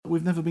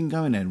We've never been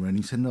going anywhere, and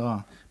he said,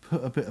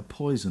 put a bit of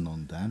poison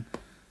on, Dan.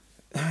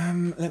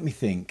 Let me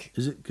think.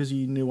 Is it because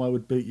you knew I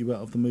would boot you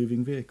out of the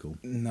moving vehicle?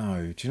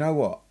 No. Do you know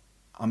what?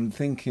 I'm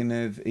thinking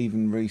of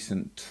even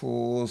recent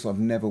tours. I've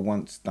never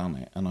once done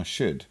it, and I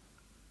should.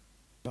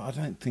 But I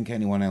don't think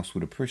anyone else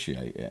would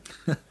appreciate it.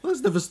 Well, that's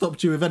never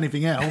stopped you with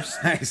anything else.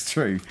 That's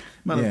true.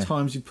 The amount of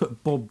times you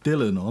put Bob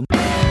Dylan on.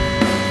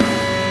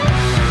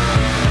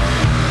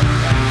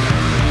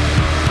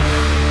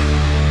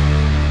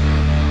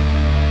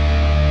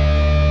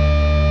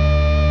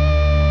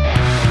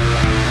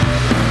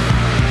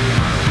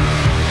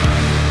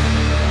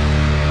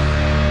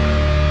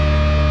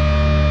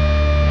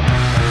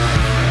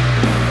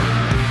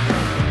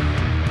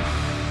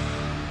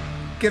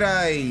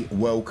 G'day,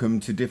 welcome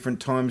to Different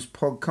Times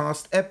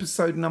Podcast,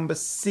 episode number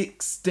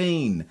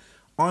 16.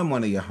 I'm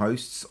one of your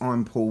hosts,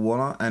 I'm Paul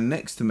Waller, and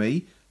next to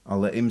me, I'll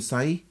let him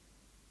say...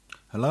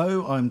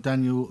 Hello, I'm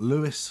Daniel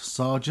Lewis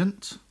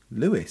Sargent.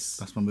 Lewis?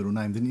 That's my middle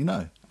name, didn't you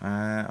know?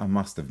 I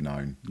must have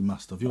known. You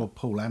must have. You're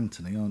Paul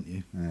Anthony, aren't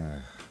you?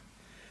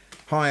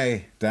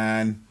 Hi,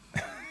 Dan.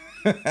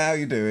 How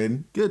you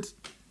doing? Good.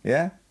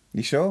 Yeah?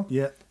 You sure?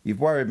 Yeah. You've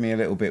worried me a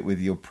little bit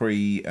with your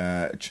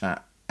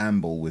pre-chat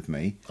amble with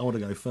me. I want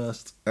to go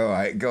first. All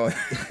right, go on.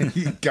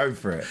 Go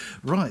for it.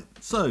 Right,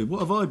 so what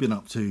have I been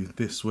up to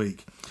this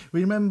week?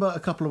 We remember a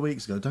couple of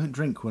weeks ago, don't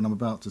drink when I'm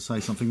about to say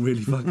something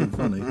really fucking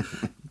funny. Do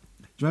you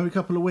remember a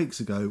couple of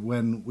weeks ago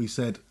when we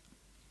said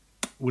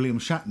William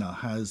Shatner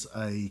has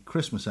a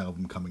Christmas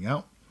album coming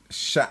out?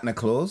 Shatner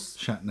Claus.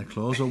 Shatner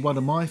Claus, or one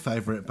of my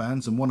favourite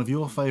bands and one of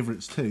your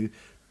favourites too,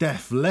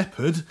 Def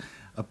Leppard,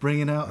 are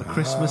bringing out a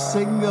Christmas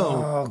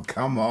single. Oh,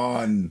 come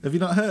on. Have you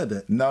not heard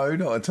it? No,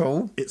 not at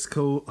all. It's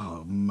called...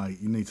 Oh, mate,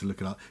 you need to look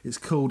it up. It's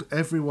called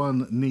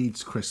Everyone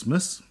Needs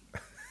Christmas.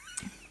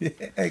 Yeah,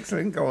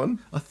 excellent, go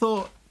on. I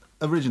thought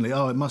originally,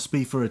 it must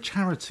be for a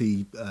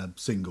charity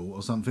single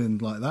or something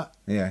like that.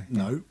 Yeah.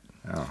 No.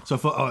 Oh. So I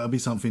thought, it'll be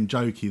something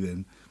jokey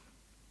then.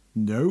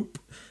 Nope.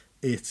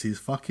 It is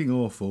fucking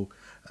awful.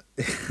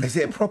 Is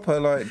it proper,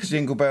 like,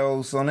 jingle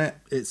bells on it?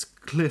 It's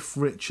Cliff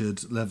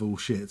Richard level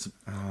shit.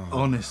 Oh.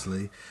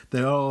 Honestly.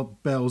 There are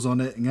bells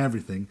on it and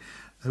everything.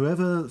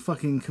 Whoever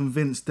fucking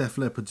convinced Def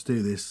Leppard to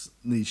do this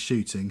needs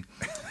shooting.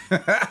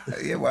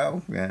 Yeah,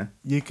 well, yeah.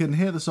 You can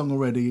hear the song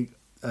already.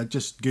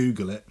 Just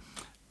Google it.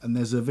 And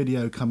there's a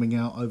video coming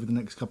out over the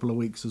next couple of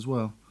weeks as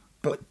well.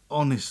 But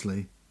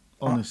honestly,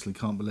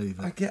 can't believe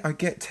it. I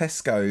get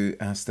Tesco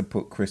has to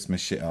put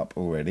Christmas shit up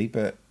already,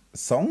 but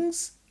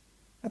songs?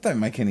 That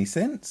don't make any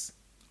sense.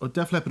 Well,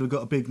 Def Leppard have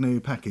got a big new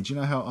package. You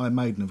know how Iron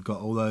Maiden have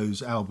got all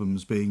those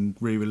albums being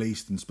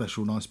re-released in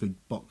special nice big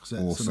box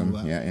sets Awesome. and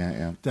all that?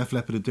 Yeah. Def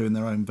Leppard are doing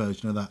their own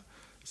version of that.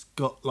 It's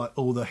got like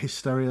all the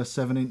Hysteria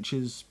 7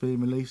 inches being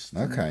released.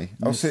 Okay.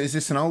 Oh, so is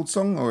this an old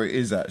song or it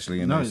is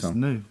actually a new song?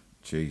 No, it's new.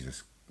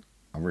 Jesus.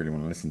 I really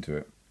want to listen to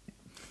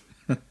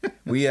it.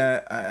 We,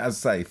 as I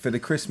say, for the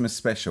Christmas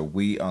special,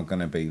 we are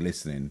going to be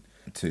listening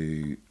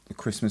to the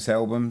Christmas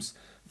albums.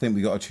 I think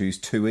we got to choose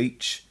 2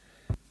 each.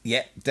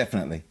 Yeah,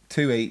 definitely.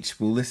 2 each.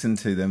 We'll listen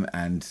to them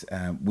and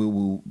we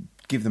will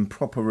give them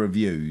proper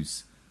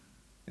reviews.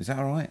 Is that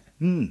all right?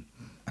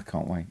 I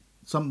can't wait.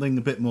 Something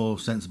a bit more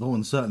sensible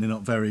and certainly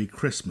not very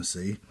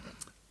Christmassy.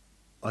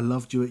 I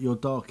Loved You at Your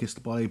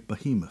Darkest by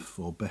Behemoth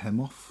or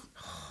Behemoth.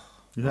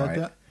 You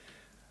heard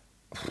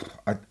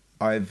that?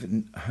 I've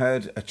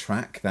heard a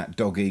track, that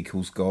Dog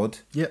Equals God.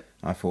 Yep.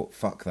 I thought,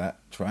 fuck that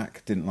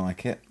track. Didn't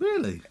like it.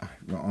 Really?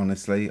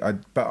 Honestly.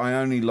 But I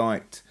only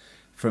liked...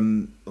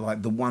 From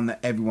like the one that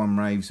everyone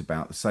raves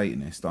about, The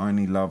Satanist, I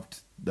only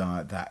loved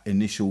that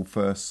initial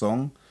first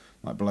song,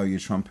 like Blow Your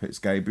Trumpets,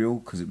 Gabriel,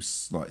 because it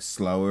was like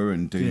slower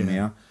and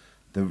doomier.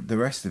 Yeah. The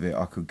rest of it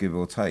I could give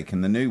or take,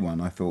 and the new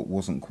one I thought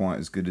wasn't quite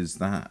as good as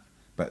that.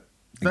 But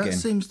again, that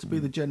seems to be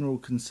the general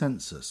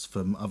consensus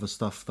from other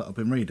stuff that I've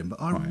been reading.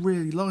 But I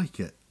really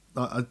like it.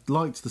 I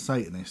liked The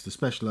Satanist,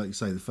 especially like you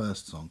say the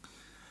first song.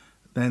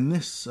 Then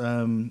this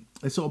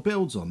it sort of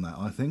builds on that,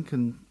 I think,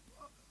 and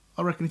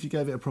I reckon if you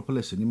gave it a proper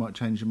listen, you might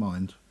change your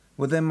mind.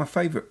 Well, they're my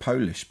favourite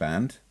Polish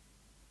band,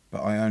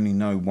 but I only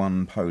know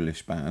one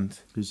Polish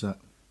band. Who's that?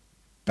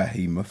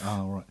 Behemoth.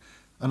 Oh, right.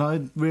 And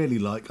I really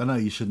I know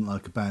you shouldn't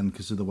like a band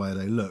because of the way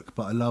they look,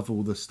 but I love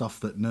all the stuff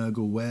that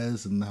Nurgle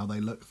wears and how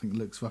they look. I think it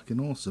looks fucking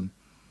awesome.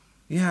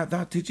 Yeah,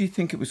 did you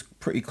think it was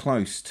pretty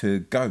close to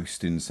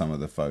Ghost in some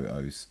of the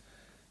photos,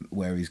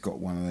 where he's got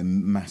one of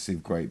them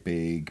massive, great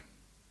big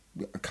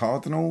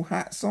cardinal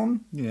hats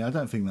on? Yeah, I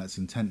don't think that's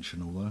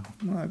intentional though.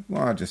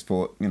 Well, I just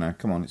thought,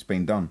 come on, it's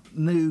been done.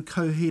 New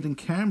Coheed and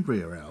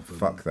Cambria album.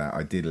 Fuck that,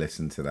 I did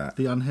listen to that.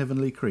 The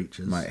Unheavenly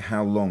Creatures. Mate,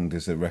 how long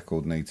does a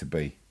record need to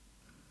be?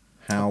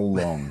 How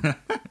long?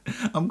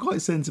 I'm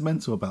quite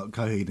sentimental about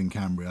Coheed and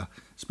Cambria,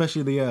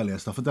 especially the earlier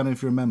stuff. I don't know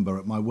if you remember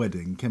at my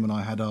wedding, Kim and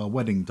I had our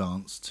wedding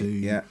dance to...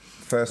 Yeah,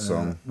 first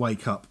song.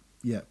 Wake Up.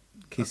 Yeah.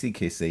 Kissy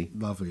Kissy.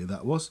 Lovely,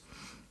 that was.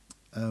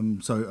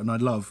 And I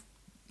love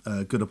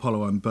Good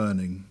Apollo I'm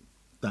Burning.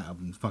 That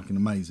album's fucking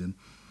amazing.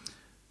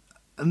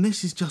 And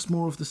this is just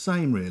more of the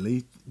same,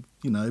 really.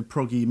 You know,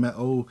 proggy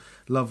metal,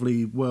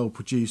 lovely,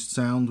 well-produced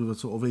sound with a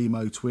sort of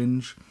emo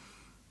twinge.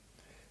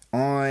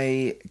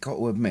 I got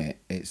to admit,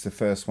 it's the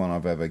first one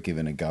I've ever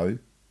given a go.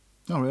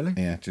 Oh, really?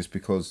 Yeah, just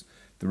because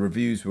the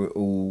reviews were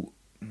all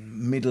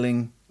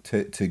middling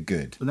to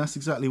good. And that's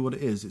exactly what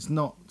it is. It's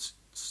not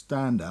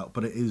standout,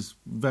 but it is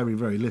very,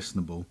 very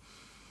listenable.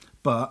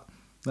 But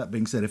that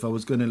being said, if I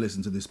was going to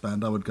listen to this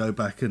band, I would go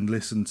back and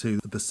listen to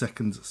the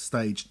Second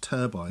Stage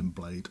Turbine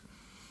Blade.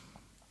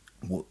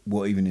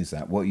 What even is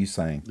that? What are you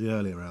saying? The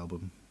earlier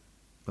album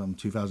from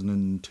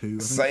 2002, I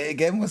think. Say it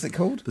again, what's it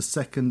called? The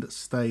Second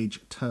Stage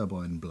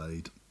Turbine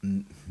Blade.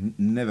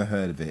 Never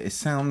heard of it. It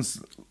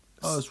sounds...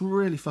 Oh, it's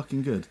really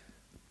fucking good.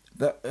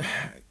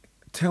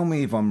 Tell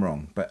me if I'm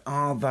wrong, but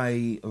are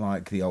they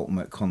like the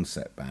ultimate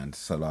concept band?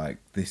 So like,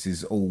 this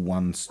is all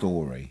one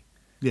story?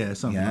 Yeah,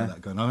 something like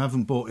that going on. I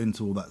haven't bought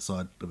into all that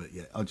side of it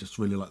yet. I just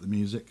really like the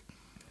music.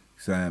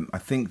 So I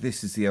think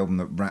this is the album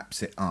that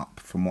wraps it up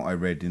from what I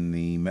read in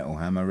the Metal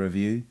Hammer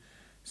review.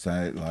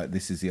 So like,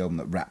 this is the album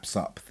that wraps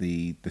up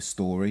the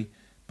story.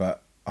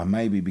 But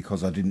maybe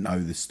because I didn't know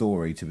the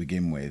story to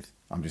begin with,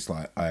 I'm just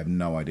like, I have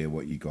no idea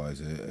what you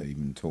guys are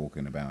even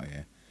talking about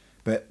here.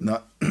 But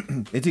no,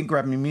 it didn't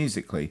grab me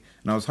musically,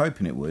 and I was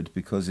hoping it would,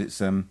 because it's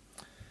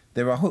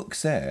there are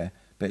hooks there,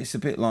 but it's a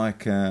bit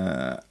like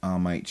our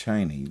mate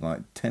Cheney,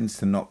 like tends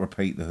to not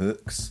repeat the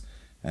hooks,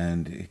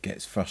 and it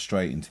gets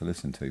frustrating to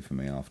listen to for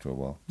me after a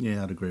while.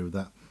 Yeah, I'd agree with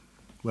that.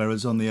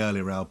 Whereas on the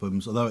earlier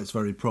albums, although it's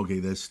very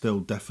proggy, there's still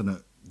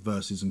definite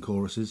verses and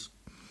choruses.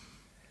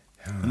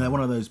 And they're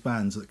one of those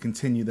bands that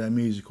continue their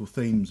musical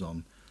themes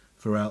on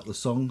throughout the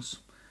songs.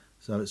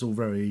 So it's all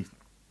very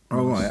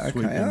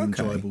sweet and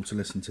enjoyable to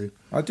listen to.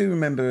 I do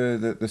remember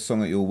the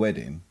song at your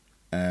wedding.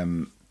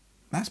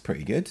 That's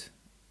pretty good.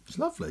 It's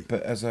lovely.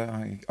 But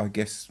I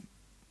guess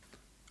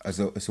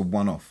it's a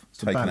one-off,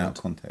 taken out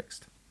of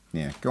context.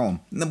 Yeah, go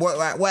on.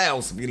 What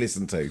else have you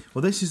listened to?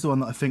 Well, this is the one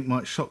that I think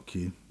might shock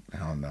you.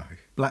 Oh, no.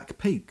 Black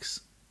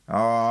Peaks.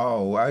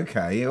 Oh,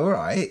 okay, all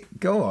right.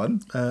 Go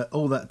on.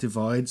 All That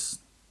Divides.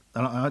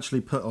 And I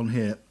actually put on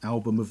here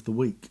Album of the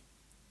Week.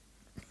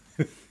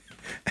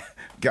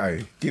 Go.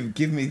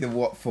 Give me the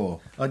what for.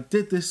 I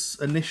did this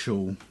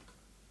initial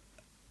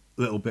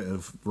little bit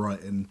of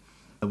writing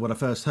when I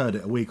first heard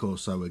it a week or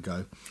so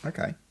ago.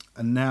 Okay.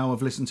 And now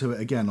I've listened to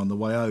it again on the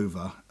way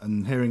over,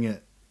 and hearing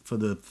it for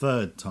the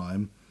third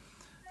time,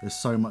 there's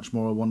so much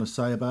more I want to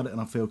say about it,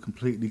 and I feel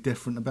completely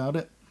different about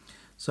it.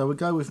 So we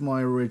go with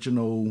my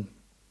original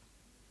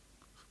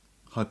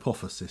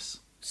hypothesis.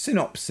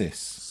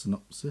 Synopsis.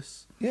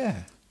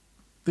 Yeah.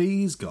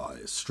 These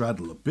guys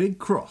straddle a big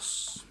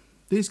cross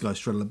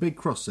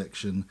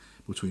section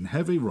between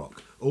heavy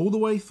rock all the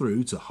way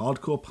through to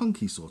hardcore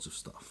punky sort of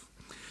stuff.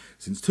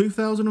 Since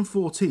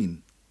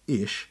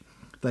 2014-ish,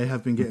 they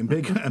have been getting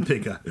bigger and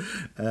bigger.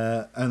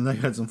 And they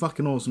had some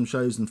fucking awesome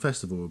shows and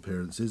festival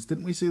appearances.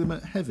 Didn't we see them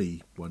at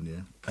Heavy one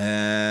year?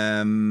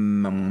 I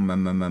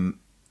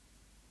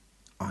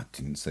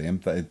didn't see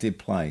them, but they did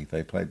play.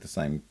 They played the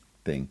same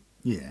thing.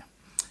 Yeah.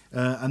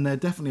 And they're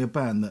definitely a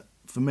band that,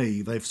 for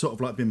me, they've sort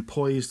of like been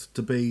poised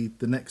to be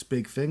the next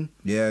big thing.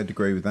 Yeah, I'd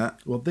agree with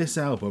that. Well, this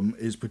album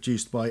is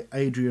produced by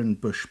Adrian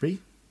Bushby.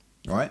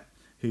 Right.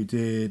 Who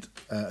did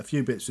a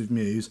few bits with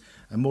Muse,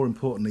 and more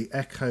importantly,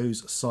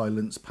 Echoes,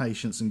 Silence,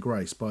 Patience and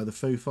Grace by the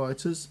Foo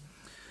Fighters.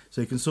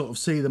 So you can sort of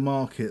see the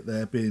market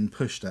there being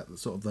pushed at,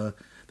 sort of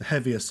the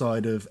heavier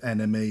side of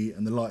NME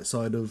and the light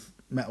side of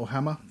Metal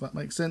Hammer, if that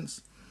makes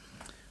sense.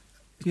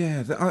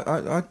 Yeah,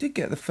 I did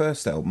get the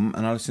first album,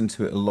 and I listened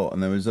to it a lot,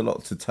 and there was a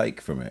lot to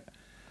take from it.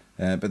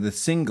 But the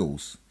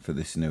singles for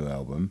this new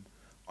album,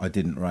 I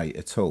didn't rate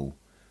at all.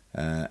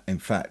 In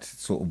fact,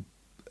 sort of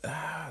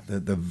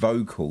the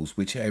vocals,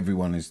 which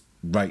everyone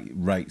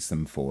rates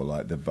them for,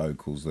 like the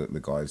vocals, that the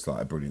guy's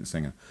like a brilliant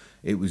singer.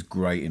 It was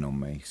grating on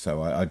me,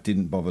 so I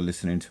didn't bother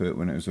listening to it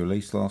when it was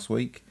released last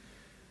week.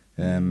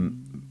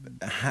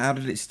 How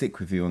did it stick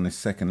with you on this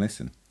second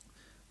listen?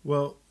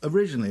 Well,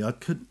 originally I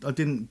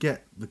didn't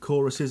get the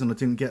choruses and I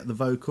didn't get the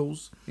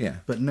vocals. Yeah.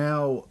 But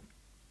now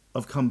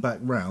I've come back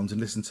round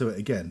and listened to it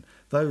again.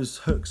 Those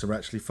hooks are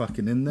actually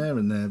fucking in there,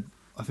 and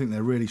I think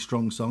they're really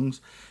strong songs.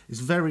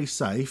 It's very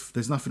safe.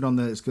 There's nothing on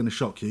there that's going to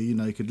shock you. You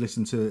know, you could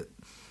listen to it,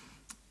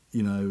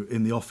 you know,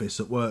 in the office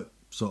at work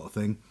sort of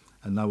thing,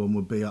 and no one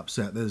would be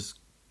upset. There's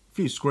a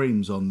few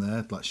screams on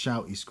there, like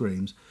shouty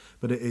screams,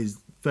 but it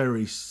is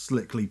very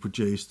slickly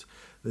produced.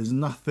 There's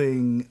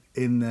nothing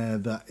in there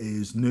that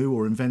is new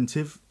or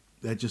inventive.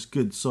 They're just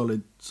good,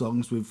 solid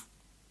songs with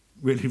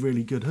really,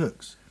 really good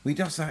hooks. He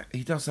does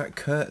that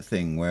Kurt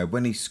thing where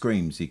when he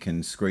screams, he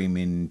can scream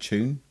in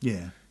tune.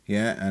 Yeah.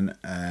 Yeah,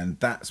 and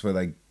that's where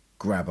they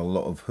grab a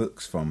lot of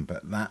hooks from.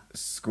 But that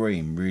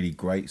scream really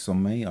grates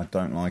on me. I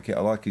don't like it. I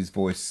like his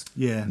voice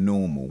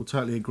normal. Well,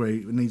 totally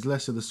agree. It needs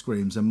less of the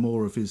screams and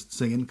more of his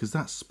singing, because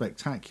that's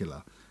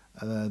spectacular.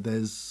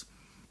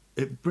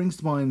 It brings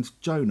to mind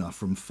Jonah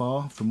from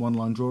Far, from One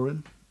Line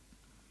Drawing.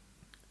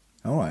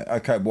 All right.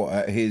 Okay,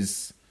 what,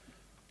 his...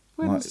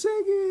 When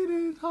singing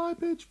in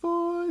high-pitched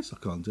voice. I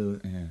can't do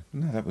it. Yeah.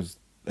 No, that was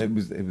It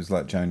was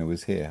like Jonah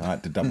was here. I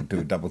had to do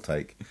a double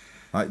take.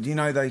 Like, you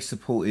know, they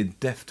supported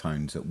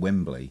Deftones at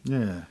Wembley.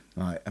 Yeah.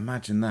 Like,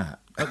 imagine that.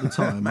 At the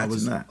time, I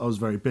Imagine was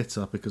very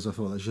bitter because I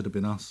thought that should have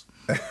been us.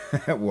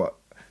 What?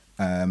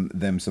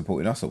 Them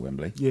supporting us at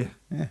Wembley? Yeah.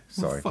 Yeah,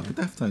 sorry. What the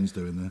fuck are Deftones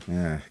doing there?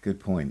 Yeah, good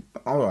point.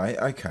 All right,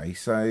 okay.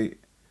 So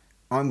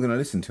I'm going to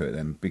listen to it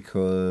then,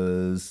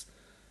 because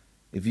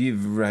if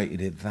you've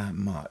rated it that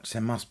much,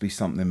 there must be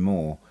something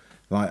more.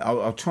 Like,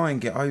 I'll try and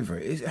get over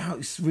it.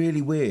 It's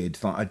really weird.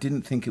 Like, I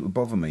didn't think it would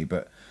bother me,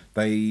 but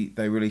they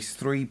released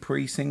 3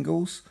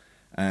 pre-singles,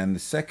 and the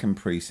second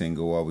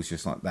pre-single, I was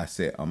just like,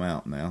 that's it, I'm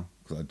out now,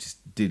 because I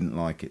just didn't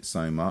like it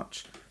so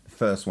much. The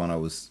first one I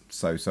was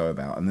so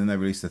about, and then they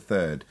released a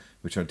third,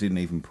 which I didn't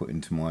even put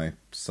into my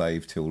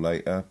save till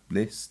later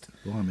list.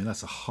 Well, I mean,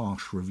 that's a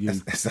harsh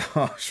review. It's a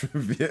harsh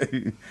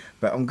review,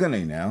 but I'm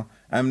gonna now,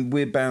 and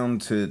we're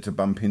bound to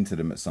bump into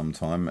them at some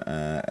time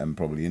and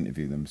probably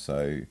interview them.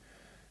 So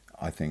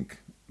I think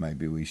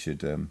maybe we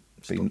should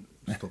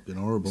stop being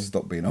horrible.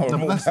 Stop being horrible.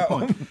 No, but that's the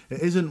point.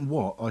 It isn't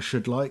what I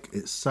should like.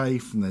 It's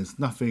safe, and there's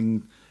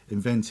nothing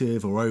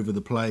inventive or over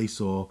the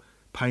place or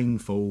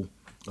painful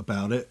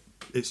about it.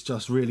 It's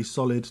just really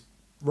solid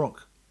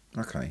rock.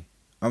 Okay.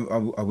 I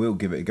will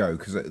give it a go,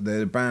 because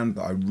they're a band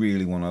that I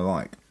really want to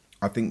like.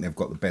 I think they've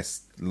got the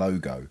best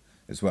logo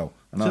as well.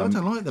 And I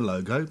don't like the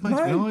logo. It makes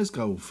my eyes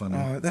go all funny.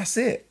 Oh, that's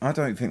it. I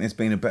don't think there's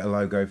been a better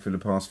logo for the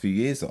past few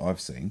years that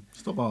I've seen.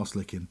 Stop arse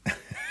licking.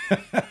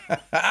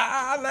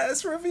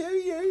 Let's review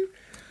you.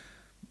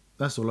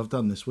 That's all I've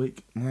done this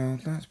week. Well,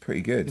 that's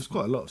pretty good. There's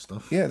quite a lot of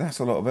stuff. Yeah, that's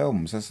a lot of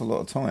albums. That's a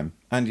lot of time.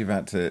 And you've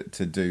had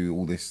to do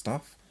all this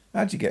stuff.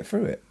 How'd you get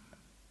through it?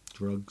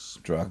 Drugs.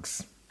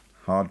 Drugs.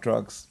 Hard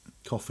drugs.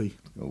 Coffee.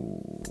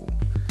 Ooh.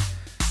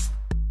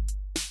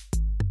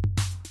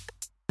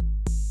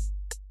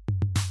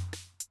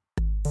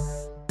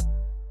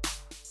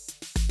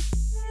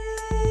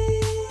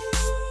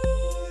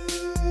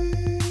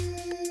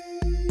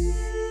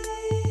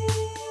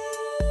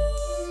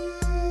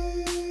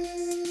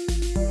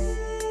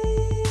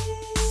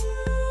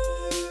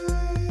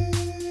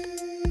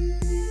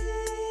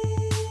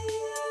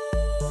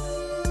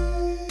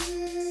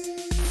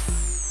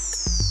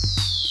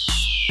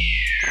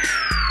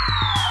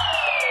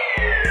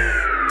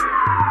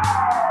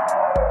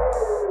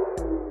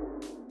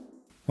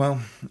 Well,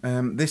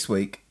 this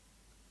week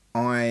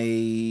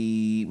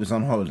I was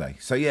on holiday.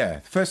 So yeah,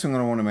 the first thing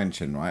I want to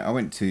mention, right? I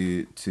went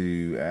to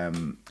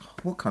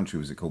what country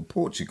was it called?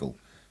 Portugal.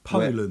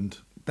 Poland.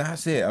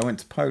 That's it. I went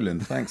to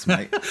Poland. Thanks,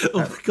 mate.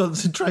 All the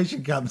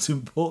concentration camps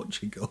in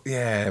Portugal.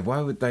 Yeah,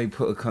 why would they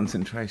put a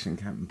concentration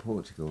camp in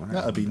Portugal?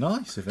 That'd be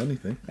nice, if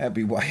anything. That'd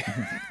be way.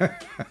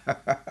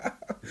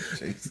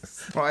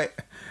 Jesus. Right.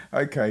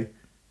 Okay.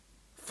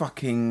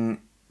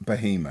 Fucking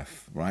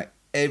behemoth. Right.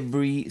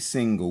 Every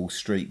single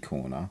street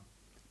corner,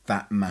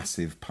 that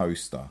massive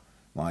poster.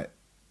 Like,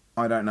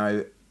 I don't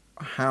know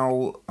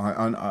how.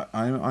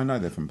 I know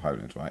they're from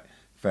Poland, right?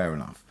 Fair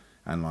enough.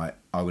 And like,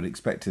 I would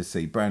expect to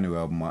see brand new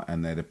album,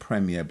 and they're the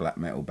premier black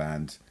metal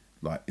band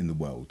like in the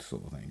world,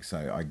 sort of thing.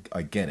 So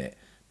I get it.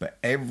 But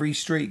every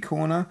street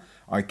corner,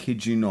 I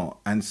kid you not,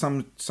 and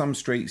some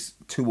streets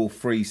 2 or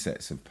 3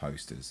 sets of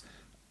posters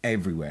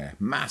everywhere,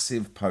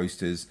 massive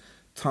posters,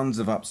 tons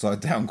of upside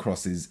down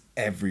crosses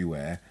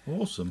everywhere.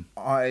 Awesome.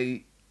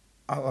 I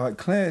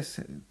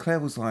Claire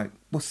was like,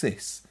 "What's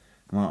this?"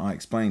 And I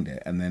explained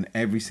it, and then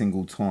every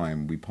single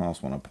time we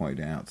passed one, I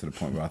pointed it out to the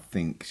point where I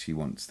think she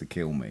wants to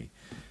kill me.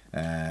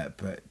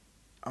 But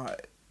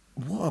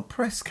what a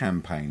press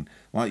campaign!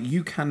 Like,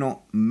 you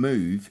cannot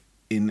move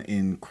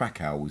in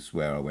Krakow was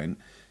where I went,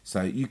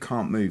 so you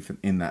can't move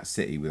in that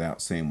city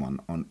without seeing one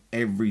on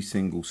every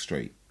single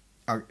street.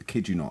 I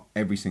kid you not,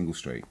 every single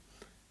street.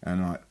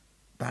 And like,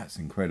 that's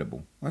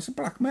incredible. That's a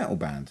black metal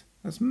band.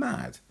 That's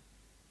mad.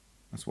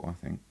 That's what I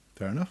think.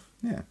 Fair enough.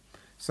 Yeah.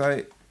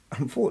 So,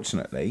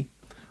 unfortunately,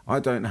 I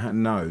don't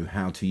know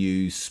how to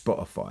use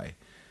Spotify.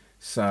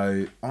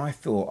 So I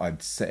thought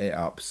I'd set it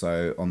up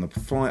so on the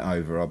flight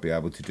over, I'll be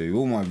able to do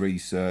all my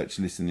research,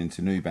 listening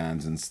to new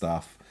bands and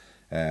stuff.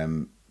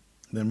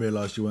 Then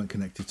realised you weren't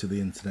connected to the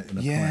internet in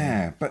a plane.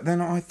 Yeah, but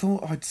then I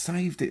thought I'd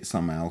saved it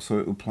somehow so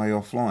it would play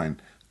offline.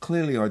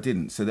 Clearly I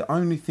didn't. So the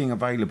only thing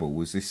available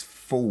was this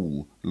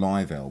full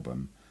live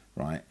album,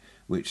 right?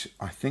 Which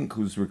I think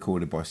was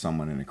recorded by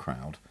someone in a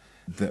crowd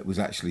that was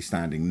actually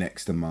standing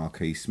next to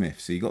Marquis Smith.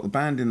 So you got the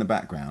band in the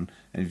background,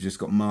 and you've just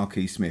got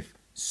Marquis Smith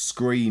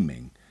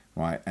screaming,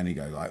 right? And he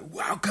goes like,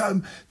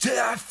 "Welcome to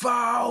the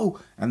fall!"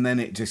 And then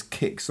it just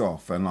kicks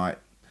off, and like,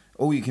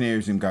 all you can hear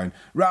is him going,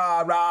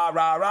 "Rah, rah,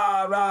 rah,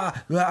 rah, rah,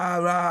 rah,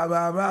 rah,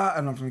 rah, rah."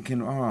 And I'm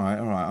thinking, all right,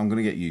 I'm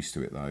going to get used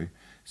to it though.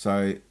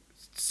 So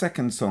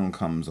second song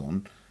comes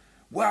on,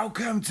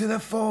 "Welcome to the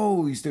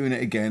fall." He's doing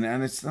it again,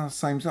 and it's the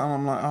same song.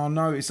 I'm like, oh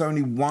no, it's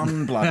only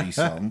one bloody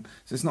song,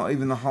 so it's not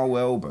even the whole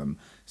album.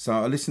 So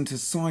I listened to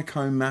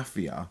Psycho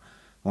Mafia,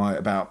 like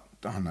about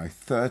don't know,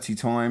 30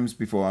 times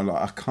before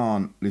I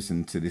can't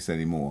listen to this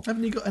anymore.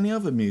 Haven't you got any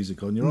other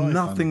music on your iPhone?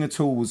 Nothing at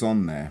all was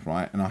on there,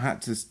 right? And I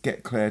had to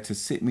get Claire to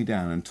sit me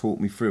down and talk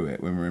me through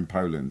it when we were in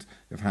Poland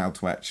of how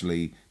to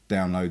actually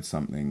download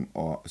something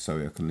or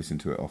so I can listen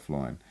to it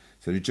offline.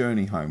 So the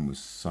journey home was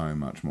so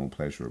much more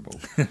pleasurable.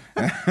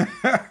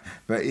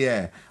 But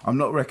yeah, I'm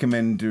not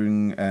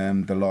recommending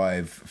the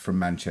Live from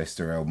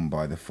Manchester album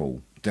by The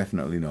Fall.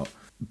 Definitely not.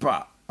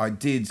 But I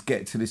did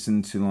get to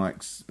listen to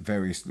like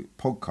various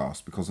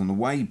podcasts because on the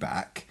way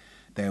back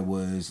there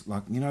was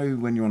like, you know,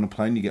 when you're on a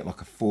plane you get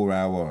like a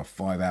 4-hour or a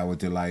 5-hour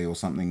delay or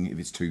something if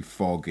it's too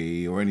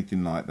foggy or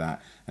anything like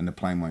that and the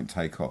plane won't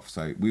take off.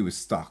 So we were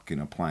stuck in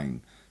a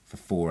plane for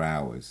 4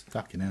 hours.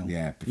 Fucking hell.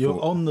 Yeah.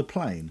 You're on the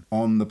plane?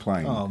 On the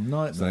plane. Oh,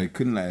 nightmare. So they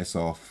couldn't let us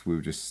off. We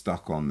were just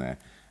stuck on there.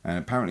 And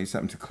apparently it's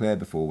happened to Claire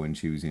before when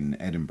she was in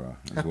Edinburgh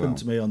as well. Happened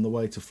to me on the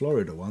way to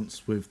Florida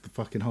once with the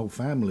fucking whole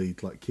family,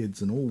 like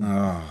kids and all.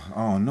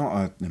 Oh,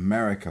 not an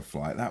America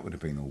flight. That would have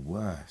been the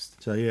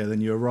worst. So yeah,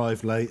 then you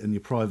arrive late and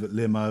your private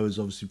limo is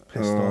obviously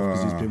pissed off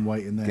because he's been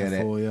waiting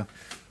there for you.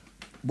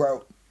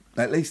 Well,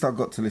 at least I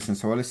got to listen.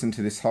 So I listened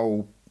to this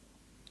whole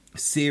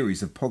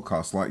series of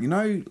podcasts, like, you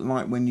know,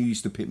 like when you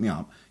used to pick me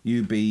up,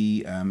 you'd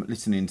be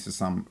listening to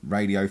some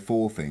Radio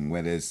 4 thing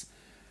where there's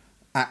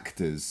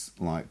actors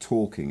like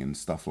talking and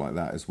stuff like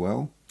that as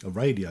well. A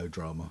radio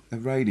drama.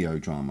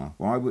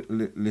 Well, I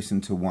would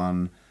listen to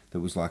one that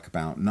was like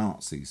about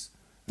Nazis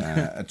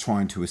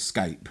trying to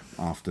escape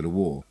after the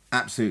war.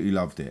 Absolutely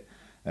loved it.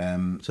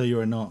 So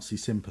you're a Nazi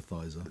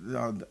sympathiser?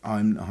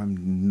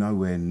 I'm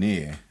nowhere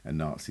near a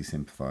Nazi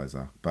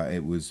sympathiser, but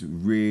it was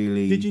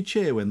really... Did you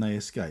cheer when they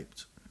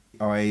escaped?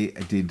 I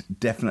did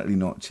definitely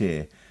not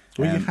cheer.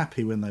 Were you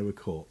happy when they were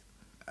caught?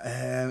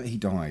 He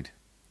died.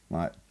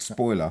 Like,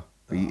 spoiler,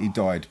 he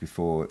died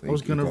before I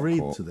was going to read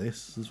caught. to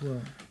this as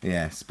well.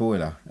 Yeah,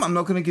 spoiler. I'm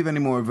not going to give any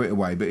more of it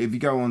away, but if you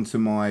go onto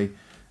my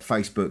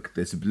Facebook,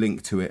 there's a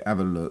link to it. Have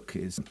a look.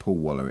 It's Paul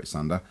Waller it's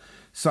under.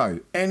 So,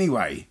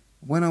 anyway,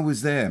 when I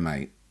was there,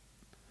 mate,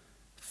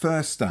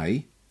 first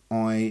day,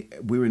 we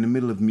were in the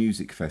middle of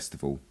music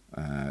festival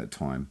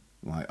time.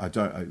 Like,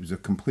 it was a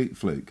complete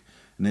fluke.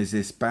 And there's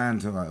this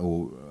band,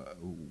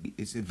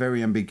 it's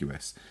very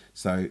ambiguous.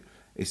 So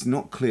it's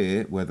not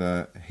clear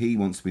whether he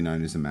wants to be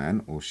known as a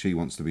man or she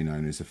wants to be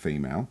known as a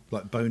female.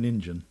 Like Bone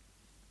Engine.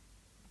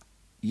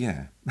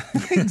 Yeah,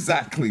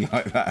 exactly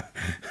like that.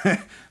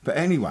 But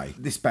anyway,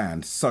 this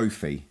band,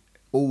 Sophie,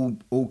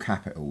 all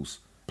capitals,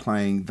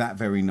 playing that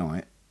very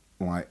night,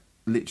 like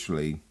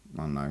literally,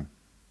 I don't know,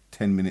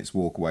 10 minutes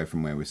walk away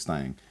from where we're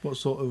staying. What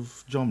sort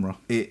of genre?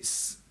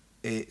 It's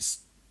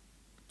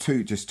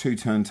two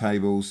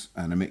turntables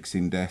and a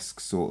mixing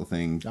desk sort of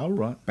thing. Oh,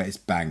 right. But it's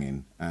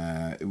banging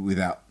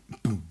without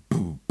boom,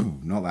 boom,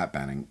 boom. Not that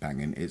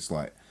banging. It's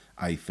like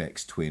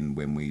Aphex Twin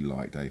when we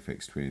liked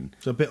Aphex Twin.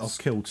 So a bit off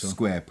kilter.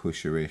 Square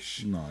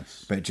pusher-ish.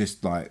 Nice. But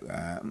just like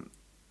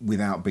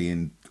without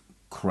being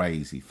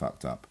crazy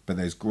fucked up. But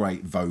there's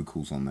great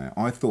vocals on there.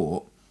 I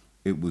thought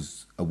it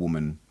was a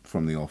woman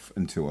from the off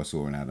until I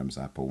saw an Adam's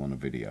apple on a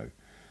video.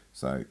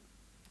 So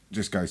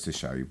just goes to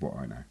show you what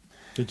I know.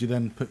 Did you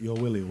then put your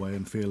willy away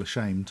and feel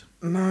ashamed?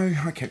 No,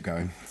 I kept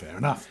going. Fair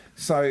enough.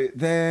 So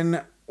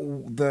then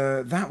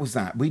that was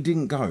that. We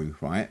didn't go,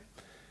 right?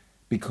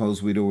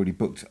 Because we'd already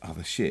booked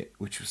other shit,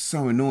 which was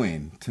so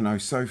annoying to know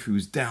Sophie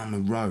was down the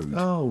road.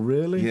 Oh,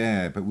 really?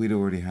 Yeah, but we'd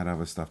already had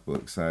other stuff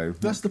booked, so...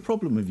 That's the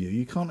problem with you.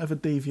 You can't ever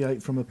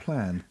deviate from a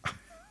plan.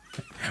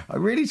 I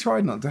really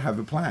tried not to have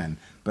a plan.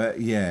 But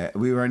yeah,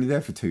 we were only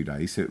there for 2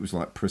 days, so it was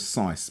like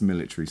precise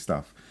military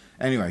stuff.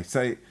 Anyway,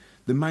 so...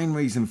 The main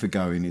reason for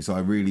going is I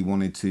really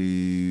wanted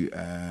to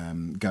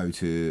go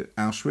to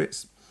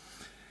Auschwitz.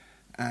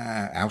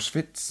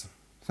 Auschwitz?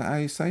 Is that how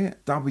you say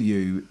it?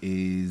 W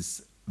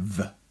is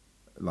the,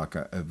 like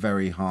a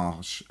very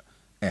harsh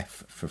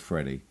F for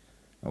Freddy.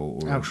 Or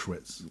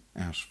Auschwitz.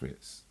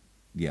 Auschwitz.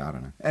 Yeah, I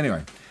don't know.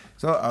 Anyway,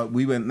 so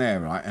we went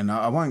there, right? And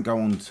I won't go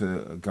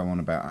on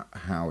about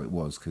how it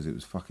was because it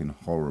was fucking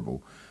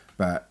horrible.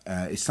 But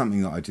it's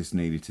something that I just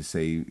needed to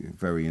see.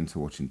 Very into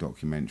watching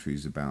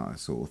documentaries about that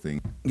sort of thing.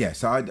 Yeah,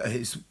 so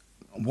it's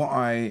what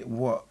I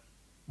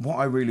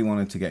really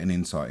wanted to get an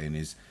insight in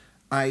is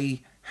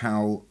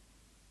how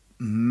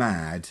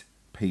mad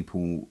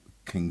people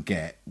can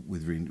get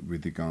with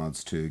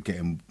regards to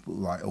getting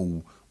like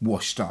all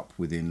washed up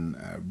within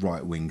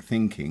right wing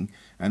thinking,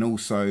 and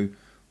also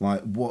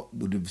like what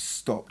would have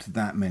stopped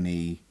that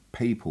many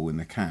people in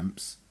the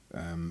camps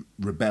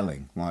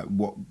rebelling. Like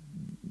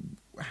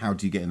how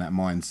do you get in that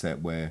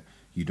mindset where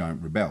you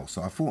don't rebel?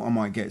 So I thought I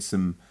might get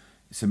some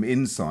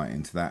insight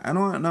into that, and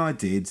I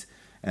did,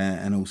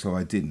 and also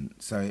I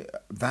didn't. So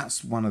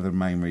that's one of the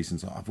main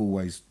reasons I've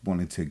always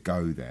wanted to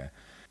go there.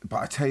 But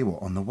I tell you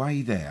what, on the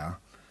way there,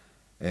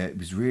 it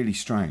was really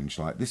strange.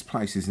 Like, this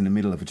place is in the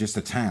middle of just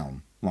a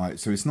town, like,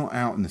 so it's not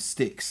out in the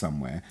sticks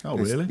somewhere. Oh,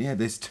 really? Yeah,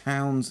 there's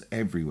towns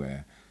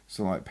everywhere.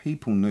 So like,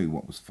 people knew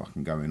what was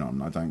fucking going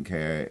on. I don't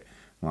care.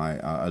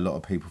 Like, a lot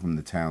of people from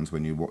the towns,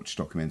 when you watch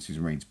documentaries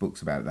and read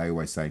books about it, they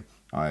always say,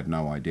 I had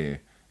no idea,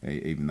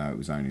 even though it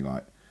was only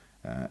like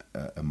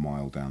a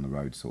mile down the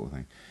road sort of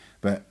thing.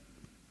 But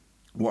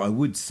what I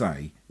would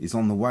say is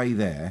on the way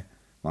there,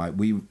 like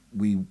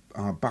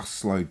our bus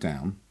slowed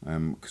down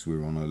because we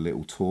were on a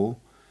little tour,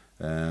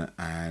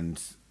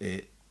 and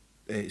it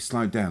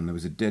slowed down. There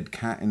was a dead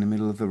cat in the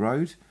middle of the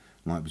road.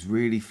 Like, it was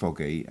really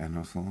foggy, and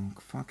I thought, oh,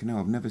 fucking hell,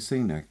 I've never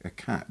seen a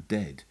cat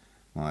dead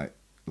like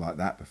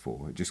that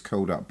before. It just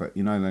curled up, but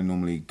you know they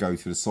normally go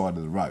to the side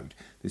of the road.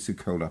 This had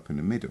curled up in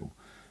the middle.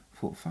 I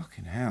thought,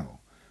 fucking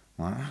hell,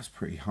 like, that's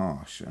pretty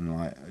harsh, and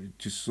like it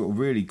just sort of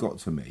really got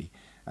to me.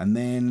 And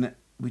then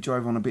we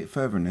drove on a bit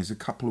further, and there's a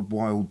couple of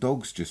wild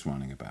dogs just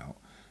running about.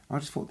 I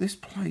just thought, this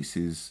place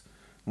is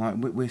like,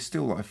 we're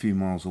still like a few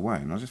miles away,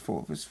 and I just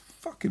thought, it's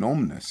fucking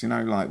ominous, you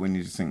know, like when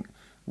you just think,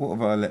 what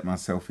have I let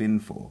myself in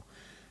for?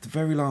 The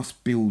very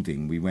last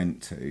building we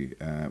went to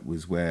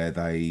was where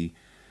the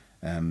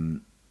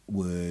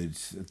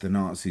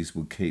Nazis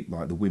would keep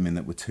like the women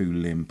that were too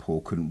limp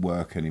or couldn't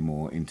work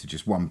anymore into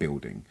just one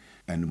building,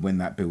 and when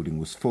that building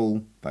was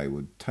full, they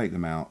would take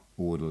them out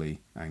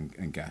orderly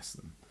and gas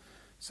them.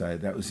 So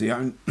that was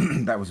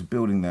that was a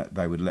building that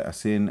they would let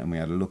us in, and we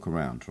had a look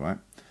around, right?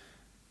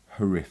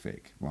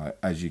 Horrific, right,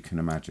 as you can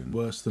imagine.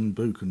 Worse than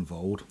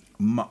Buchenwald.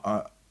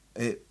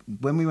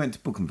 When we went to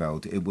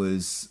Buchenwald, it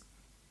was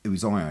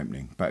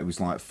eye-opening, but it was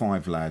like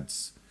 5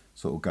 lads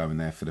sort of going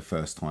there for the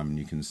first time, and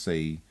you can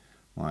see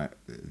like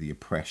the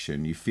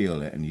oppression, you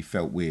feel it, and you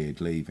felt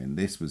weird leaving.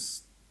 This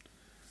was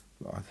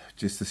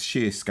just the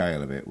sheer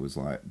scale of it was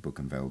like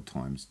Buchenwald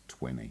times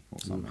 20 or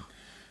something.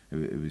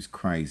 It was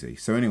crazy.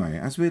 So anyway,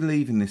 as we're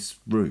leaving this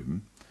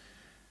room,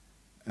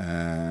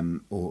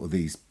 or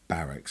these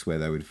barracks where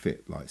they would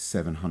fit like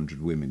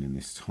 700 women in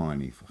this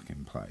tiny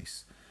fucking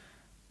place,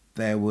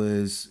 there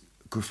was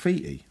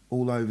graffiti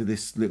all over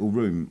this little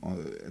room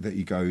that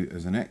you go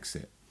as an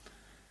exit.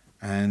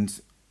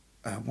 And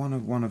one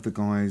of the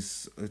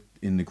guys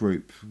in the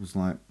group was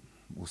like,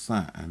 what's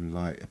that? And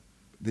like,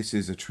 this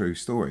is a true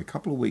story. A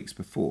couple of weeks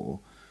before,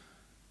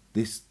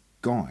 this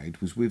guide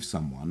was with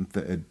someone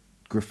that had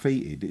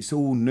graffitied. It's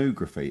all new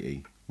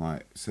graffiti.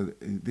 Like, so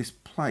this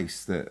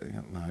place that,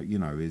 you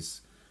know,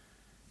 is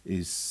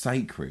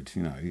sacred,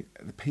 you know,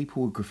 the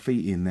people were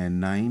graffitiing their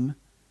name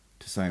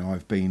to say,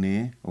 I've been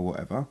here or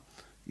whatever.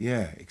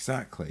 Yeah,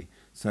 exactly.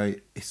 So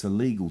it's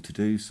illegal to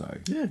do so.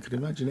 Yeah, I could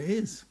imagine it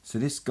is. So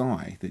this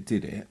guy that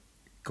did it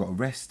got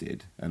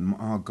arrested, and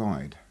our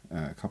guide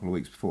a couple of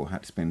weeks before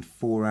had to spend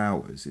 4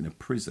 hours in a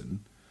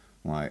prison,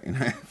 like in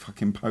a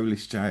fucking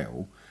Polish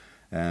jail,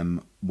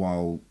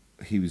 while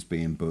he was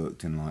being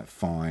booked and like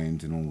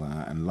fined and all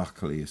that, and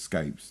luckily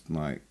escaped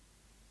like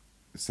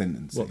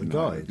sentencing. What, the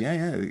guide?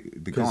 Yeah,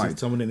 the guide.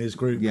 Someone in his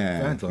group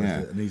vandalised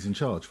yeah. it, and he's in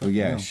charge. Well,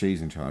 yeah,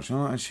 she's in charge.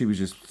 And she was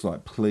just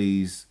like,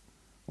 please,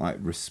 like,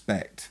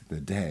 respect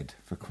the dead,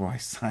 for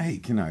Christ's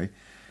sake, you know.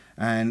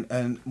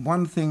 And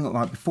one thing,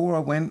 like, before I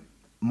went,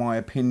 my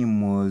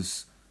opinion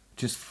was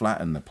just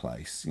flatten the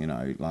place, you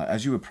know. Like,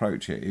 as you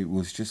approach it, it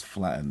was just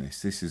flatten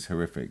this. This is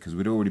horrific, because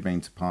we'd already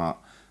been to part,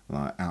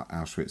 like,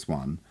 Auschwitz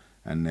 1,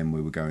 and then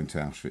we were going to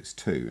Auschwitz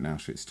 2, and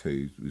Auschwitz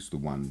 2 was the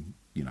one,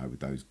 you know, with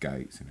those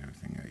gates and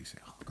everything. You say,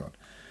 oh, God.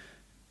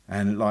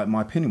 And, like,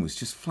 my opinion was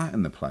just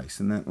flatten the place.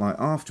 And then, like,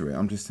 after it,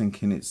 I'm just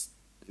thinking it's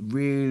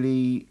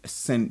really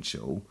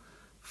essential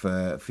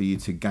for you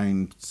to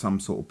gain some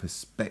sort of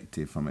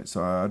perspective from it.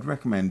 So I'd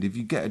recommend, if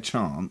you get a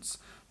chance,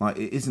 like,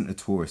 it isn't a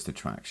tourist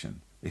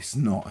attraction. It's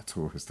not a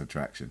tourist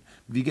attraction.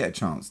 If you get a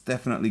chance,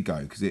 definitely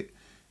go, because it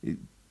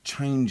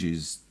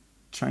changes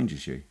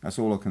you. That's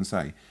all I can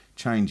say.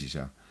 Changes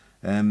you.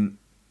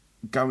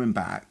 Going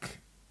back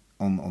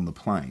on the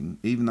plane,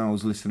 even though I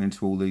was listening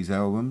to all these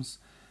albums,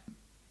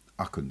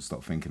 I couldn't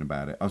stop thinking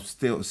about it. I'm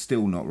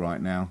still not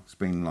right now. It's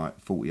been like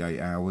 48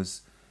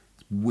 hours.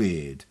 It's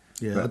weird.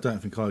 Yeah, but I don't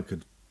think I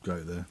could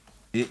go there.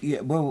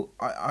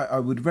 I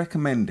would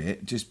recommend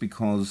it just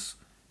because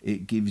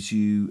it gives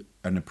you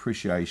an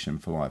appreciation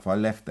for life. I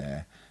left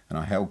there and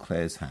I held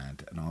Claire's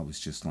hand, and I was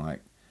just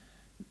like,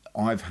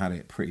 I've had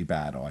it pretty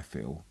bad, I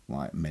feel,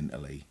 like,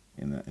 mentally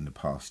in the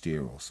past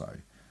year or so.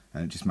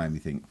 And it just made me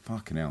think,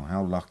 fucking hell,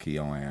 how lucky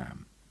I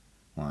am.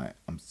 Like,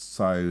 I'm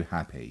so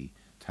happy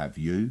to have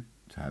you,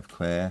 to have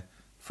Claire,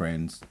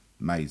 friends,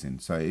 amazing.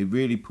 So it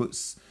really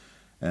puts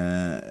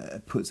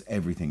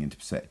everything into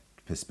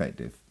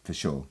perspective, for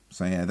sure.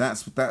 So yeah,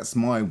 that's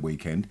my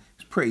weekend.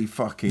 It's pretty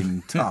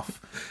fucking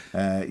tough.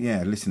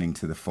 Listening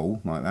to The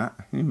Fall like that.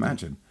 Can you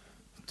imagine?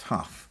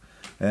 Tough.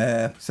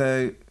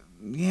 So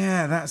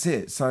yeah, that's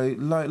it. So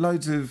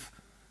loads of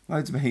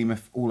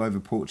behemoth all over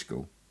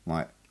Portugal.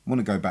 Like, I want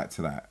to go back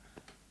to that.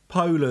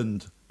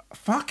 Poland.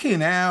 Fucking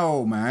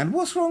hell, man.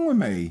 What's wrong with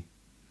me?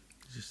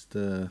 Just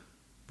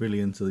really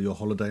into your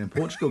holiday in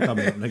Portugal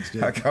coming up next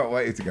year. I can't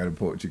wait to go to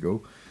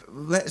Portugal.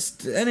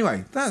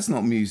 Anyway, that's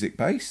not music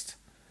based.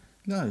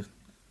 No.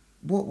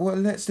 What?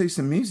 Let's do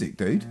some music,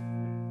 dude.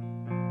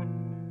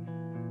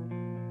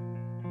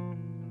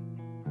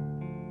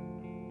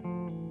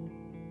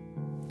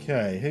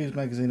 Okay, whose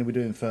magazine are we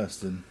doing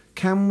first then?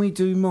 Can we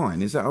do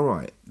mine? Is that all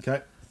right?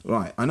 Okay.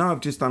 Right, I know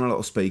I've just done a lot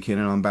of speaking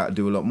and I'm about to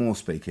do a lot more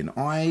speaking.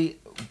 I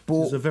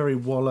bought... It's a very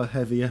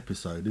Waller-heavy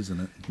episode, isn't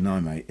it? No,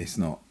 mate, it's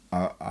not.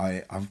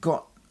 I've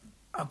got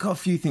a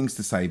few things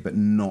to say, but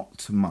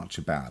not much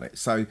about it.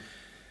 So,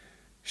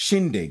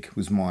 Shindig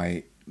was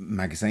my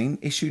magazine,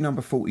 issue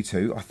number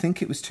 42. I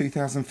think it was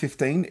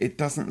 2015. It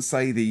doesn't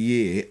say the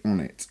year on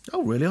it.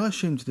 Oh, really? I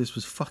assumed this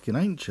was fucking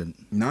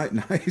ancient. No,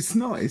 it's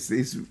not.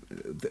 It's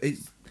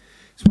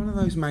one of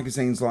those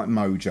magazines like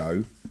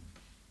Mojo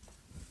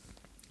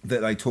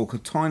that they talk a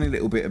tiny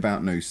little bit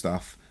about new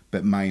stuff,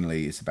 but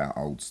mainly it's about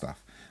old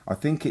stuff. I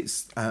think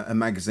it's a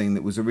magazine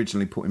that was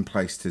originally put in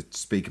place to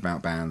speak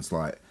about bands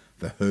like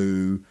The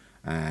Who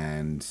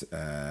and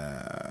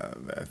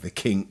The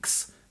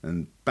Kinks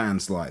and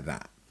bands like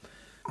that.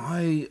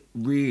 I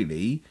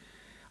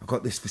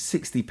got this for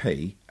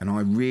 60p, and I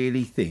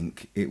really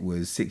think it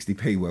was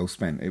 60p well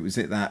spent. It was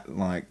at that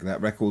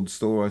record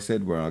store I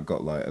said where I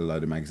got like a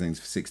load of magazines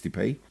for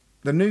 60p.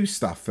 The new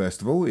stuff,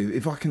 first of all,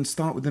 if I can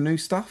start with the new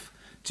stuff.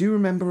 Do you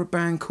remember a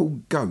band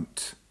called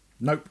Goat?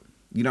 Nope.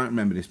 You don't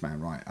remember this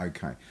band, right?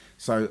 Okay.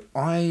 So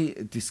I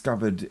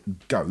discovered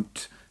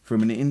Goat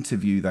from an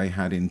interview they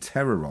had in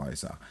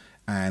Terrorizer.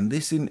 And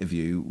this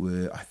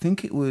interview, I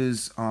think it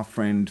was our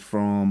friend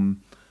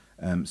from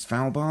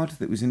Svalbard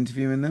that was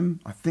interviewing them.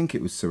 I think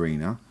it was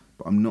Serena,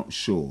 but I'm not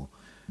sure.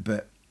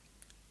 But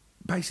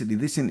basically,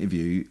 this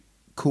interview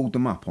called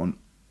them up on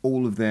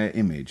all of their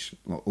image,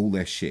 like all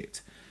their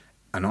shit.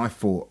 And I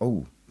thought,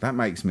 oh, that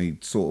makes me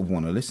sort of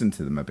want to listen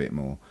to them a bit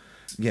more.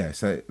 Yeah,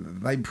 so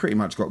they pretty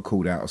much got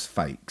called out as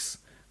fakes,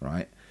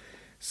 right?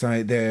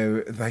 So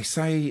they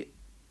say,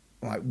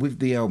 like, with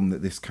the album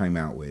that this came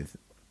out with...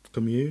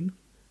 Commune?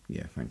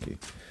 Yeah, thank you.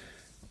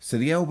 So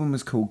the album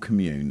was called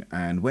Commune,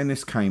 and when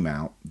this came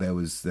out, there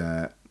was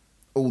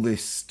all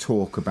this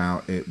talk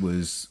about it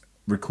was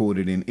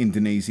recorded in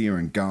Indonesia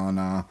and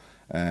Ghana,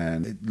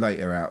 and it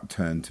later out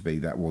turned to be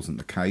that wasn't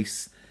the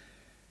case.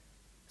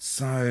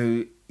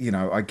 So, you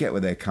know, I get where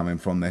they're coming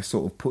from. They're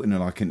sort of putting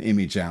like an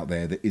image out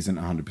there that isn't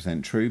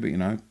 100% true, but, you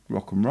know,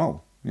 rock and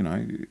roll. You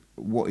know,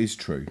 what is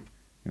true?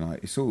 You know,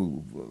 it's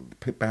all...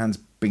 Bands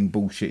been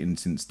bullshitting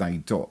since day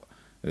dot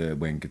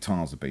when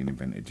guitars have been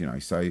invented, you know.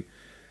 So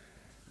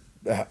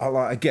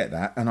I get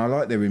that, and I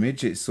like their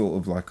image. It's sort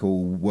of like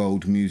all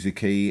world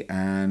music-y,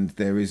 and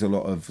there is a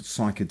lot of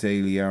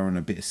psychedelia and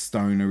a bit of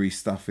stonery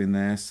stuff in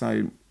there.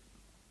 So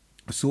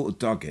I sort of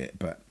dug it,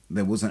 but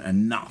there wasn't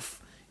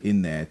enough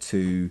in there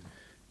to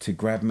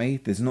grab me.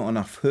 There's not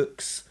enough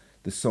hooks.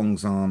 The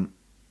songs aren't...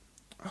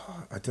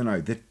 I don't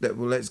know.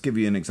 Well, let's give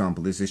you an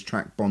example. There's this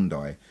track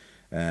Bondi,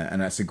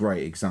 and that's a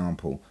great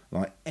example.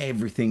 Like,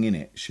 everything in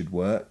it should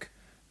work,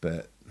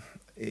 but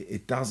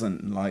it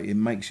doesn't. Like, it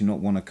makes you not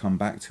want to come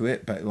back to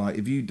it. But like,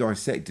 if you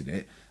dissected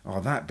it, oh,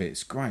 that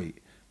bit's great.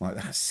 Like,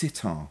 that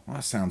sitar,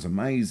 that sounds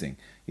amazing.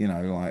 You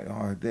know, like,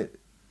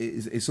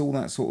 it's all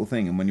that sort of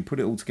thing. And when you put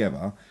it all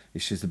together,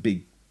 it's just a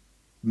big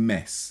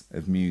mess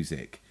of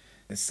music.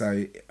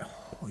 So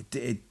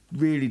it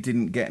really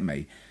didn't get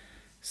me.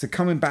 So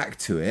coming back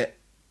to it,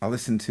 I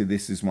listened to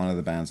this as one of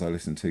the bands I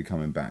listened to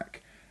coming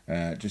back,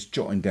 just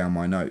jotting down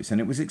my notes,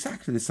 and it was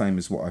exactly the same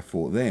as what I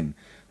thought then.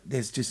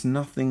 There's just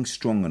nothing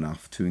strong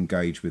enough to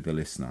engage with the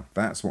listener.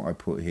 That's what I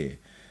put here.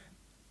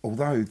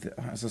 Although,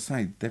 as I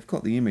say, they've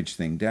got the image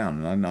thing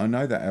down, and I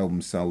know that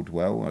album sold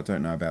well. I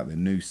don't know about the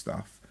new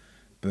stuff,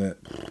 but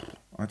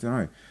I don't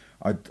know.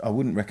 I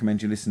wouldn't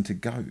recommend you listen to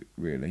Goat,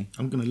 really.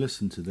 I'm going to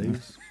listen to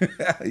these. You're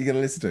going to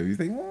listen to them. You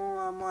think, well,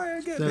 I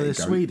might get They're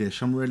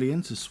Swedish. I'm really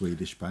into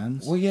Swedish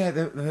bands. Well, yeah,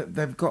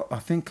 they've got, I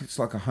think it's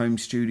like a home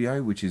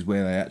studio, which is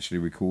where they actually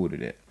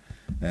recorded it.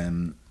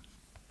 And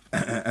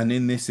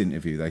in this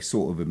interview, they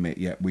sort of admit,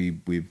 yeah,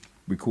 we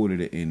recorded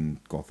it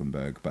in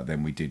Gothenburg, but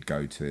then we did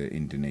go to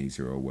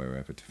Indonesia or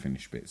wherever to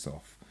finish bits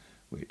off,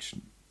 which...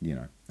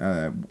 You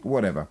know,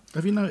 whatever.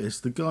 Have you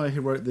noticed the guy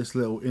who wrote this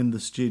little In the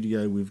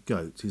Studio with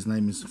Goat? His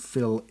name is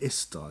Phil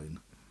Istein.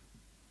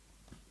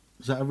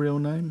 Is that a real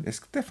name? It's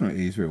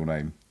definitely his real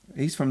name.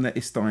 He's from the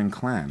Istein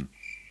clan.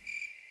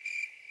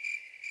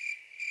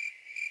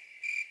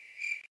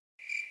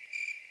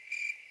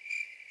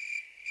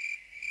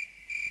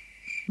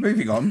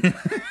 Moving on.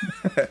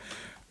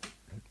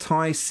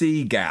 Ty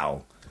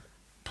Segall.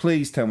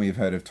 Please tell me you've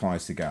heard of Ty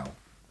Segall.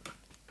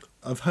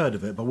 I've heard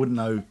of it, but I wouldn't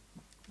know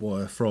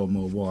where from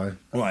or why.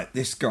 Right,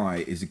 this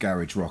guy is a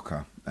garage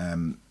rocker.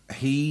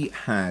 He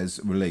has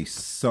released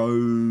so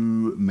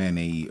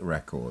many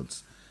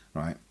records,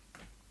 right?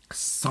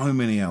 So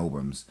many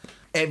albums.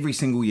 Every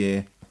single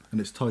year.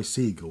 And it's Ty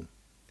Segall.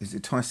 Is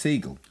it Ty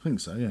Segall? I think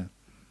so, yeah.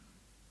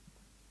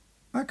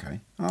 Okay,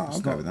 I'll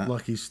go with that.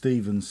 Like he's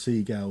Steven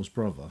Seagal's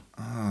brother.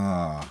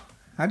 Ah,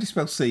 how do you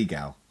spell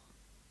Seagal?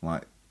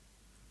 Like,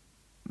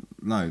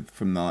 no,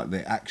 from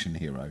the action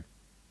hero.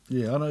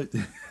 Yeah, I know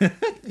what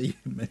you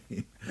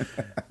mean.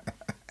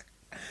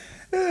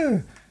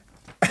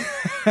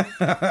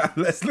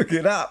 Let's look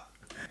it up.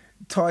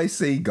 Ty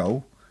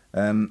Segall,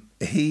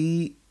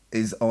 he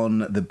is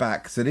on the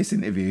back. So this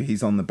interview,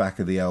 he's on the back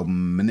of the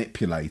album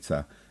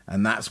Manipulator,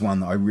 and that's one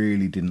that I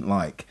really didn't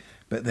like.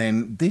 But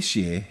then this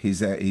year,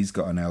 he's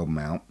got an album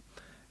out,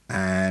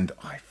 and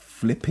I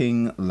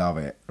flipping love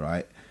it,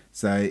 right?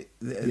 So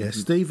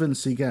Steven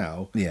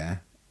Seagal, yeah,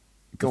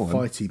 the go on.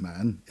 fighty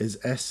man, is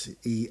Seagal.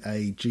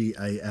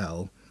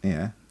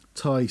 Yeah.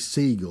 Ty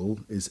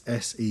Segall is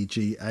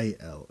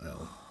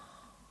Segall.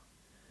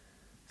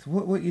 So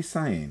what are you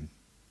saying?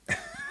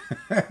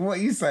 What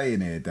are you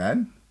saying here,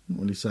 Dan?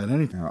 Not really saying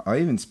anything. No, I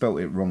even spelt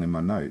it wrong in my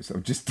notes.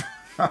 I've just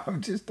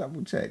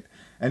double checked.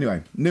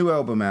 Anyway, new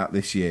album out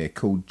this year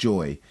called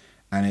Joy,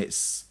 and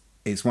it's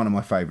one of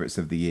my favourites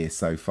of the year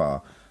so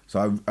far.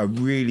 So I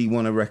really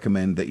want to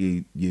recommend that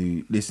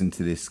you listen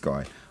to this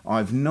guy.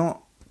 I've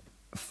not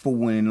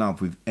fallen in love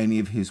with any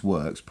of his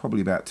works,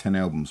 probably about 10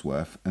 albums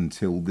worth,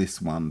 until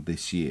this one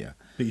this year.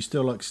 But you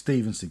still like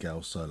Steven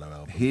Seagal's solo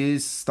album.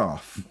 His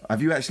stuff.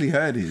 Have you actually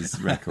heard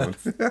his record?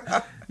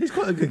 He's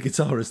quite a good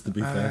guitarist, to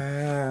be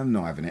fair. I'm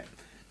not having it.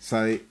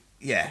 So,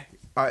 yeah,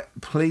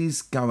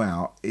 please go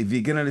out. If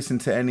you're going to listen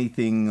to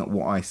anything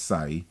what I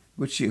say,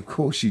 which of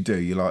course you do,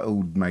 you're like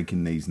all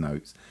making these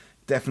notes,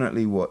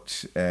 definitely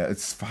watch,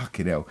 it's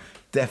fucking hell,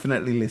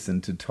 definitely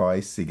listen to Ty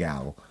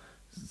Segall.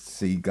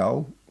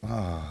 Segall?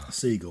 Oh.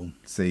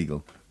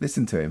 Segall.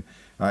 Listen to him.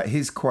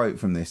 His quote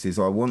from this is,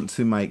 "I want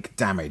to make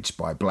Damage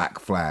by Black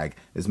Flag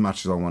as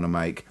much as I want to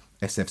make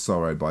SF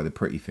Sorrow by The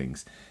Pretty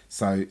Things."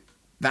 So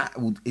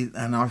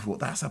and I thought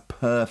that's a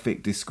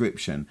perfect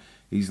description.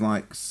 He's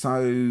like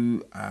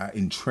so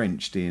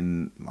entrenched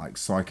in like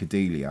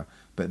psychedelia,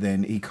 but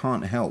then he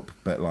can't help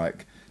but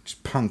like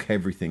just punk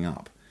everything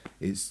up.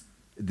 It's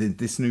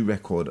this new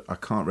record. I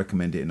can't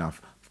recommend it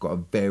enough. I've got a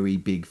very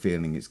big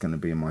feeling it's going to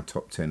be in my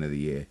top 10 of the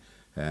year.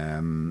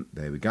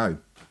 There we go.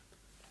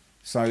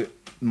 So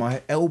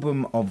my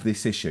album of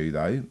this issue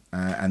though,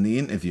 and the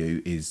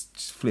interview is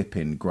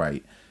flipping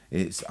great.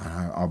 It's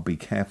I'll be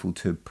careful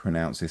to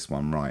pronounce this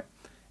one right.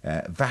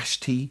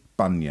 Vashti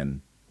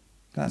Bunyan.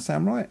 Does that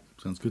sound right?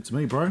 Sounds good to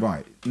me, bro.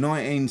 Right.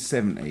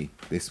 1970,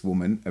 this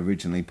woman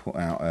originally put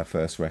out her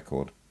first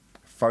record.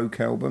 Folk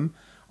album.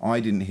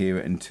 I didn't hear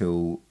it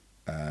until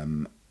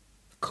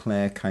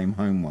Claire came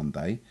home one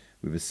day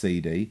with a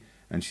CD,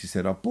 and she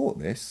said, "I bought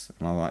this,"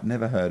 and I like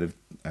never heard of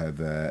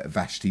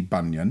Vashti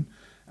Bunyan,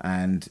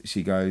 and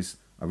she goes,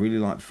 "I really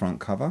like the front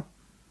cover,"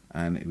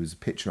 and it was a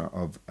picture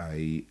of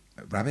a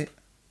rabbit,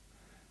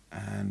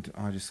 and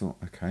I just thought,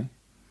 okay.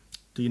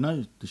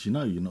 Does she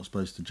know you're not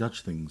supposed to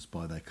judge things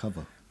by their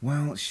cover?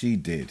 Well, she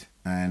did,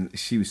 and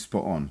she was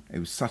spot on. It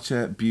was such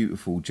a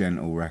beautiful,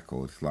 gentle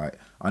record. Like,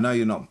 I know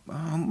you're not...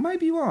 Oh,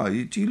 maybe you are.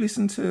 Do you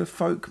listen to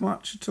folk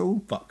much at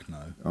all? Fuck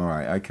no. All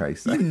right, okay.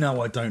 So you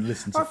know I don't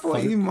listen to folk. I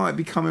thought you might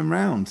be coming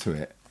round to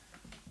it.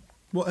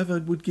 Whatever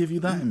would give you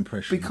that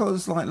impression?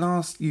 Because, like,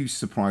 you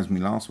surprised me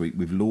last week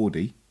with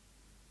Lordy.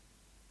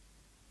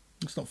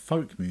 It's not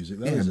folk music,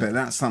 though, yeah, is it? but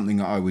that's something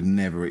that I would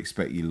never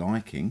expect you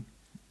liking.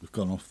 We've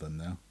gone off them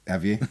now.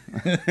 Have you?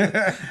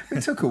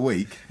 It took a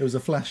week. It was a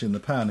flash in the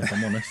pan, if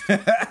I'm honest.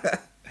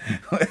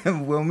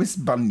 Well, Miss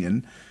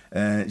Bunyan,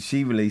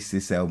 she released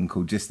this album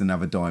called Just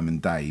Another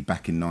Diamond Day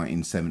back in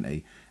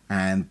 1970.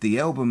 And the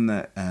album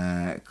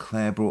that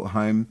Claire brought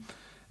home,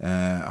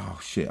 I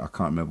can't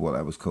remember what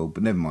that was called,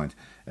 but never mind.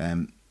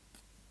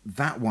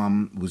 That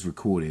one was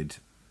recorded,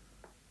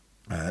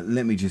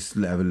 let me just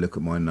have a look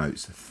at my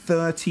notes,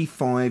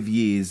 35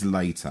 years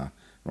later,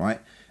 right?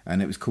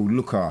 And it was called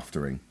Look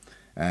Aftering.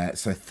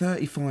 So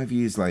 35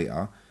 years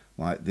later,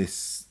 like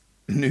this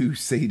new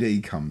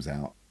CD comes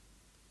out.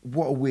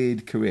 What a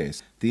weird career.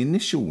 The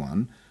initial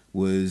one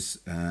was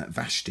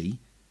Vashti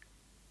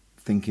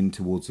thinking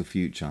towards the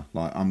future.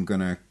 Like, I'm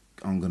gonna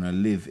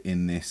live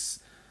in this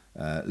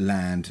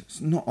land,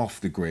 not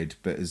off the grid,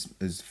 but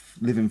as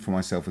living for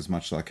myself as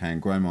much as I can,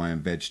 grow my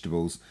own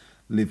vegetables,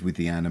 live with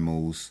the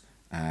animals,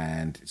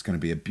 and it's going to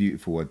be a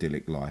beautiful,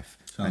 idyllic life.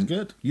 Sounds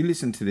good. You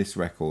listen to this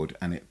record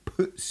and it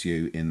puts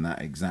you in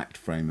that exact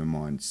frame of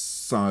mind.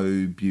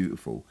 So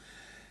beautiful.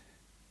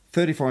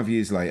 35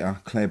 years later,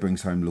 Claire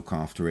brings home Look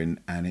Aftering,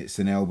 and it's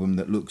an album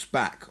that looks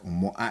back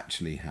on what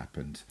actually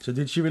happened. So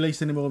did she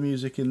release any more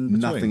music in between?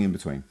 Nothing in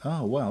between.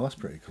 Oh, wow, that's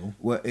pretty cool.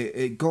 Well,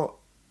 it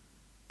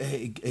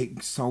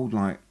sold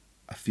like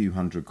a few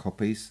hundred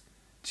copies.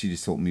 She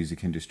just thought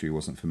music industry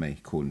wasn't for me,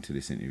 according to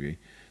this interview.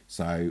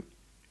 So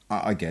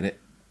I get it.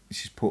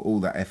 She's put all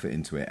that effort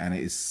into it, and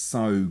it is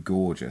so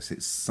gorgeous.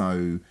 It's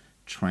so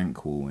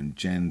tranquil and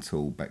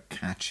gentle, but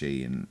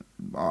catchy and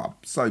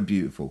so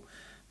beautiful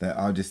that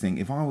I just think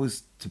if I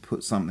was to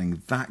put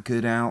something that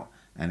good out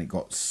and it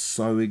got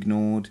so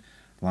ignored,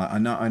 like I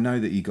know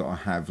that you got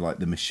to have like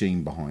the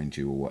machine behind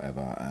you or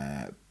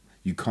whatever.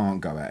 You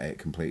can't go at it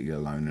completely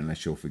alone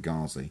unless you're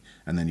Fugazi,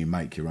 and then you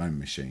make your own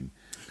machine.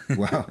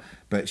 Well,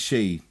 but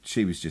she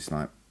was just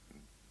like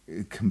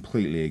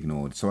completely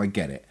ignored. So I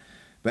get it.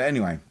 But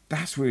anyway,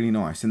 that's really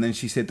nice. And then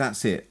she said,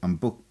 "That's it. I'm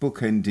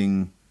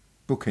bookending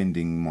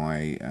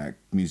my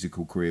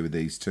musical career with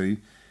these two."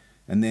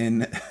 And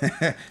then,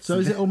 so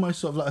is it almost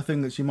sort of like a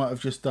thing that she might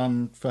have just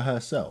done for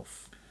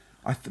herself,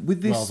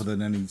 with this, rather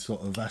than any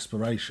sort of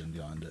aspiration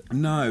behind it?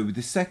 No, with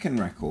the second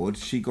record,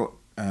 she got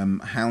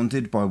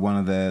hounded by one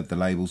of the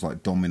labels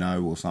like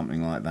Domino or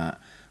something like that,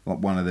 like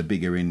one of the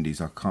bigger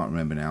indies. I can't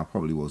remember now.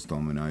 Probably was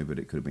Domino, but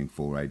it could have been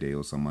 4AD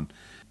or someone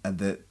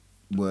that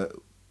were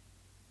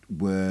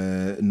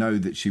know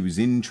that she was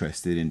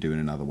interested in doing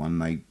another one.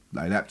 They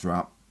lapped her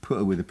up, put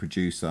her with a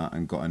producer,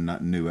 and got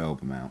a new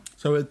album out.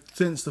 So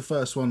since the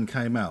first one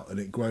came out, and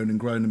it grown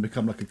and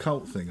become like a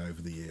cult thing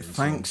over the years.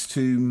 Thanks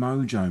to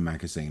Mojo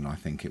magazine, I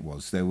think it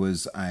was. There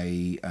was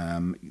a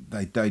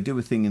they do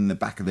a thing in the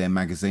back of their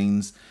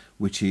magazines,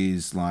 which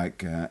is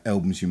like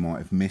albums you might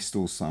have missed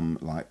or some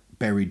like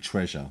buried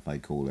treasure they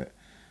call it,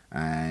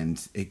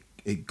 and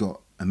it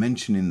got a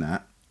mention in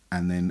that.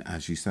 And then,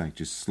 as you say,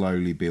 just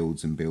slowly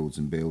builds and builds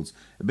and builds.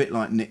 A bit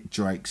like Nick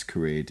Drake's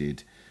career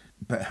did,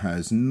 but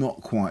hers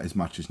not quite as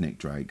much as Nick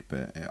Drake.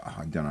 But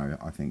I don't know.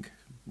 I think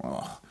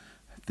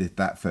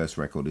that first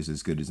record is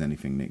as good as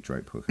anything Nick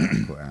Drake put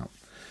out.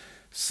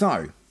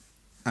 So,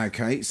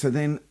 okay. So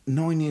then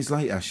 9 years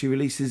later, she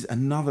releases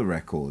another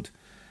record.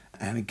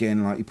 And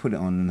again, like you put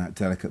it on and that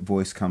delicate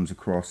voice comes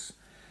across.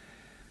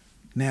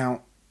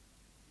 Now,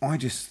 I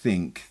just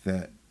think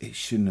that it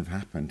shouldn't have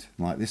happened.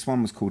 Like, this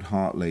one was called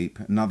Heart Leap.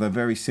 Another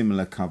very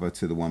similar cover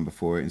to the one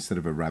before it. Instead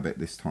of a rabbit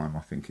this time,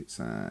 I think it's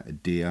a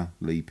deer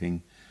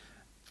leaping.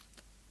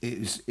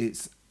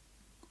 It's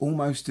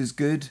almost as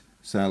good.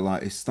 So,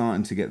 like, it's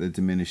starting to get the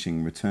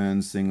diminishing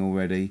returns thing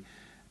already.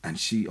 And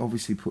she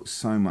obviously put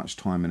so much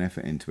time and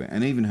effort into it.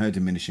 And even her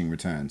diminishing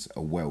returns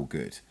are well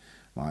good.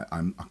 Like,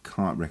 I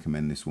can't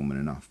recommend this woman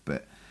enough.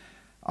 But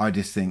I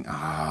just think,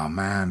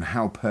 man,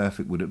 how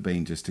perfect would it have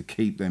been just to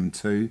keep them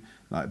two,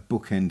 like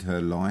bookend her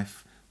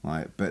life.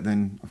 Like, but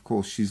then, of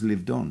course, she's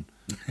lived on.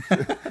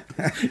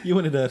 You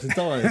wanted her to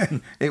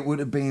die. It would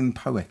have been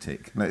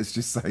poetic. Let's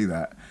just say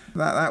that.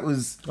 That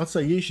was. I'd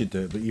say you should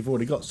do it, but you've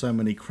already got so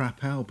many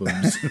crap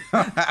albums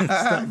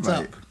stacked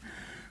up.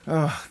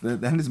 Oh,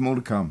 then there's more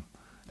to come.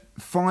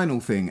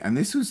 Final thing, and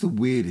this was the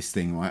weirdest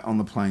thing, right, on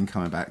the plane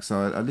coming back.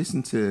 So I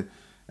listened to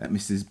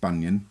Mrs.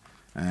 Bunyan,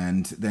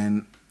 and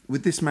then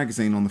with this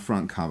magazine on the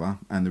front cover,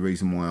 and the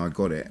reason why I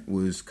got it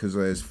was because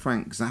there's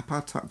Frank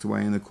Zappa tucked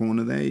away in the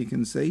corner there, you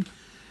can see.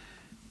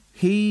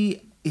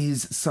 He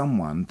is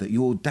someone that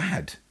your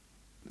dad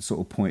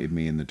sort of pointed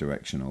me in the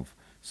direction of.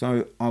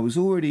 So I was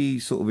already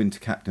sort of into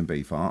Captain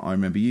Beefheart. I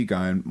remember you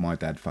going, my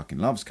dad fucking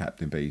loves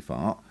Captain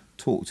Beefheart.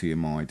 Talk to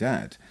my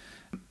dad.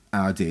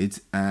 I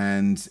did,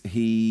 and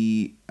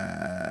he,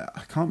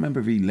 I can't remember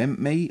if he lent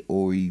me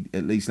or he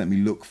at least let me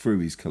look through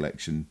his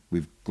collection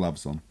with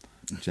gloves on.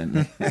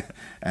 Gently.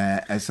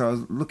 So I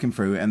was looking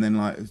through it, and then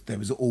like there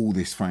was all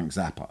this Frank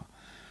Zappa,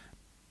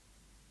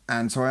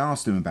 and so I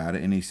asked him about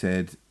it, and he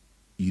said,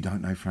 "You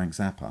don't know Frank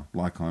Zappa?"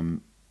 Like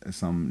I'm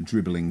some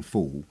dribbling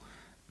fool,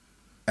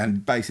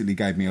 and basically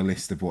gave me a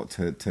list of what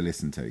to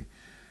listen to.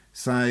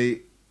 So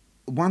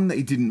one that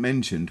he didn't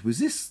mention was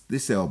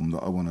this album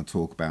that I want to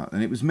talk about,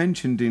 and it was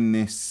mentioned in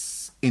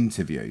this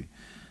interview,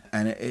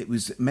 and it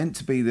was meant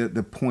to be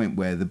the point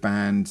where the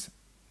band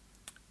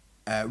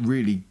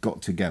really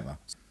got together.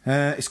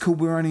 It's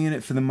called We're Only In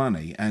It For The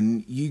Money,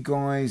 and you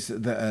guys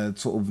that are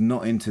sort of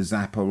not into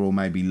Zappa or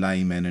maybe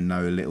laymen and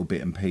know a little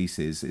bit and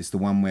pieces, it's the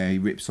one where he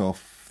rips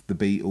off the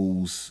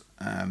Beatles.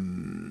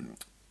 Lonely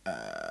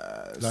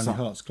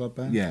Hearts Club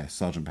Band? Yeah,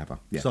 Sgt. Pepper.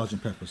 Yeah.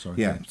 Sgt. Pepper, sorry.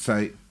 Yeah,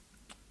 so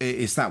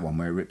it's that one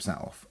where he rips that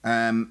off.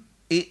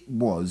 It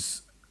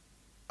was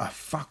a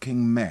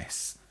fucking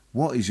mess.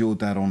 What is your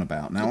dad on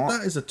about? Now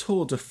that is a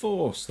tour de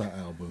force, that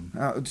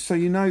album. So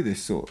you know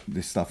this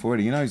stuff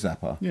already. You know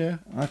Zappa. Yeah.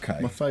 Okay.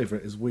 My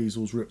favourite is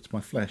Weasels Ripped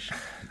My Flesh,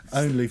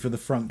 only for the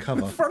front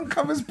cover. The front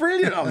cover's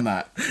brilliant on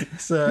that.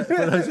 So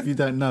for those of you who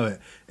don't know it,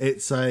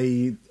 it's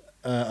a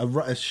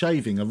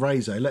shaving, a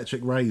razor,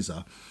 electric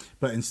razor,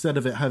 but instead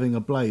of it having a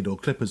blade or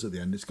clippers at the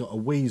end, it's got a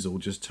weasel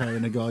just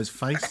tearing a guy's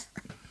face.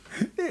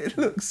 It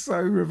looks so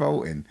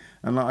revolting,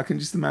 and like I can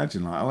just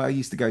imagine, like I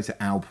used to go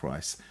to Al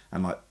Price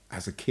and like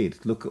as a kid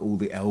look at all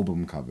the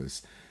album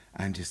covers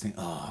and just think,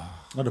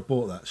 I'd have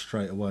bought that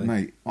straight away,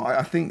 mate.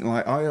 I think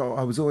like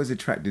I was always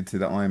attracted to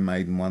the Iron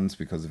Maiden ones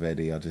because of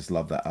Eddie. I just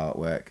love that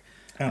artwork.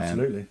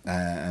 Absolutely.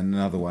 And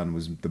another one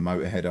was the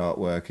Motorhead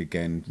artwork.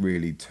 Again,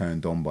 really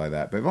turned on by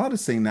that. But if I'd have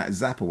seen that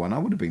Zappa one, I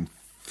would have been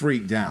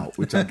freaked out,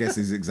 which I guess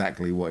is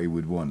exactly what he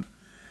would want.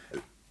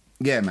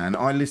 Yeah, man,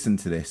 I listened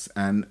to this,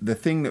 and the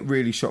thing that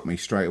really shocked me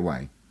straight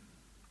away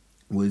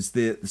was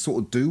the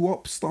sort of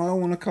doo-wop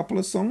style on a couple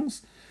of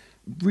songs.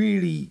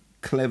 Really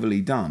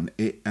cleverly done.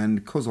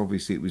 And because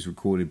obviously it was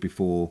recorded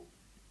before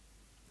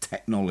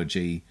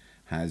technology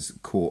has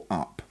caught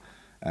up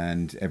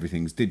and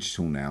everything's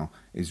digital now,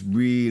 it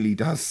really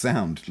does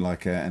sound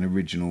like an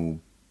original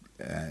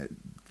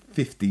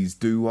 50s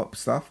doo-wop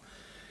stuff.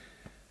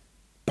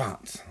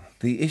 But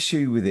the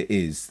issue with it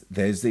is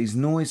there's these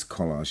noise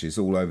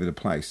collages all over the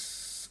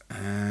place,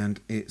 and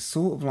it's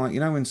sort of like, you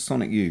know, when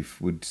Sonic Youth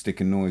would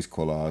stick a noise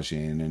collage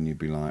in and you'd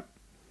be like,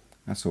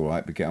 that's all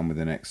right, but get on with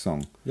the next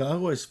song. Yeah, I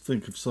always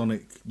think of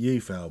Sonic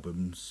Youth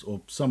albums, or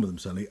some of them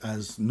certainly,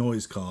 as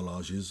noise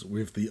collages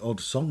with the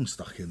odd song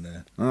stuck in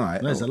there. All right.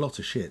 And there's a lot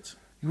of shit.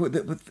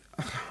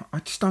 I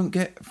just don't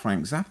get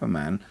Frank Zappa,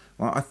 man.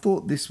 Like, I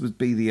thought this would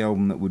be the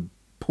album that would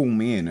pull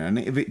me in. And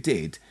if it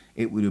did,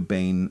 it would have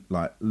been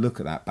like, look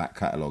at that back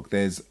catalogue.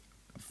 There's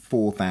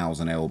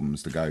 4,000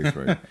 albums to go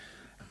through.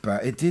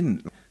 But it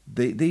didn't.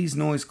 These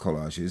noise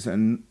collages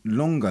are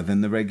longer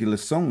than the regular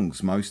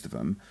songs, most of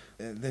them.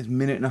 There's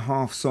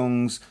 1.5-minute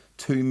songs,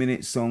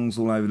 2-minute songs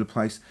all over the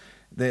place.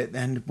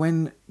 And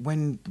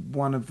when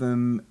one of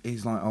them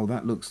is like, oh,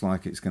 that looks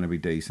like it's going to be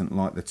decent,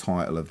 like the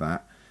title of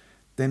that,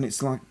 then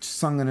it's like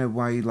sung in a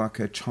way like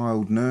a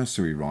child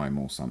nursery rhyme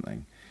or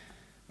something.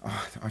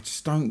 Oh, I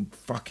just don't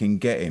fucking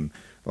get him.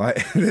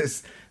 Like,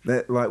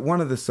 like one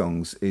of the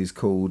songs is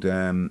called,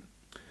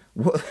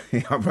 what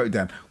I wrote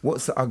down,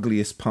 what's the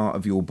ugliest part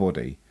of your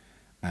body?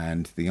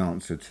 And the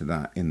answer to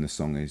that in the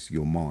song is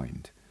your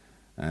mind.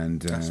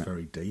 And that's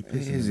very deep,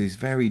 isn't it? It's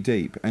very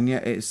deep. And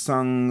yet it's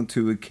sung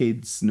to a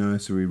kid's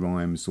nursery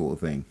rhyme sort of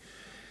thing.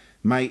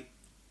 Mate,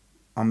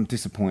 I'm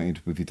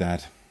disappointed with your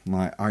dad.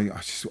 Like,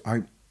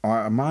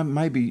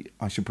 maybe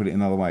I should put it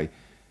another way.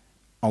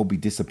 I'll be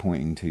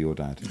disappointing to your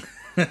dad.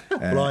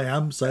 Well, I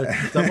am, so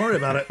don't worry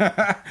about it.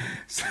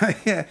 So,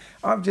 yeah,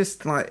 I'm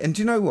just like... And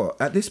do you know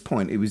what? At this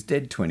point, it was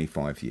dead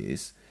 25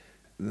 years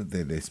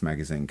that this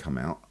magazine come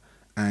out.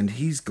 And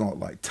he's got,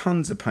 like,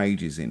 tons of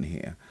pages in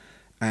here.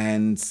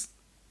 And,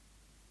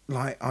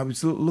 like, I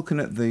was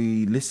looking at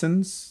the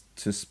listens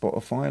to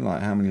Spotify,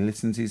 like, how many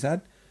listens he's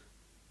had.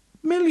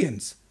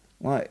 Millions.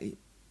 Like,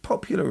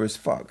 popular as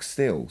fuck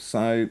still.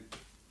 So,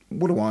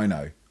 what do I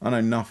know? I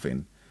know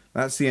nothing.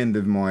 That's the end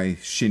of my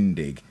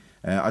shindig.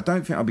 I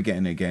don't think I'll be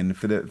getting it again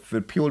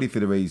purely for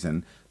the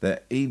reason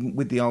that even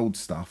with the old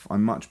stuff, I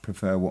much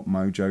prefer what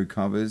Mojo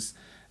covers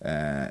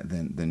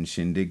than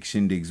Shindig.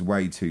 Shindig's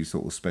way too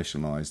sort of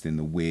specialised in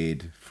the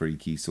weird,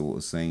 freaky sort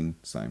of scene.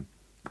 So,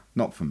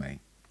 not for me.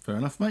 Fair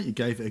enough, mate. You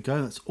gave it a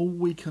go. That's all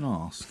we can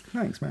ask.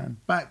 Thanks, man.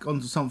 Back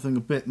onto something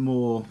a bit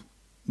more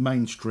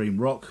mainstream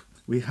rock.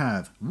 We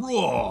have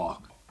Raw,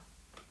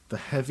 the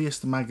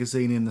heaviest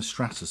magazine in the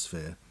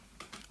stratosphere.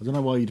 I don't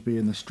know why you'd be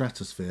in the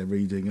stratosphere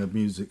reading a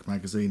music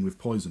magazine with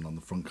Poison on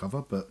the front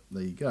cover, but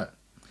there you go.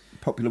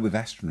 Popular with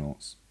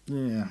astronauts.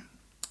 Yeah.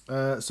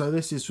 So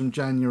this is from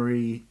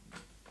January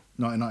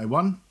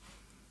 1991.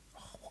 Oh,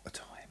 what a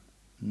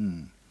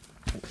time.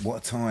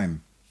 What a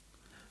time.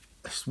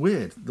 It's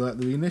weird. Like,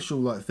 the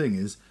initial thing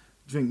is,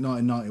 you think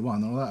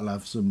 1991, oh, that'll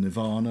have some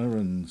Nirvana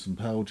and some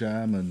Pearl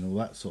Jam and all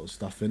that sort of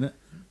stuff in it.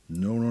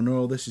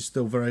 No. This is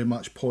still very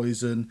much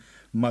Poison,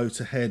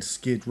 Motorhead,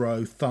 Skid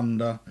Row,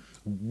 Thunder,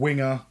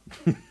 Winger.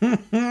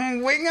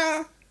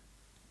 Winger?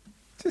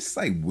 Just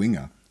say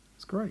Winger.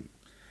 It's great.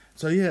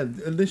 So yeah,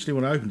 initially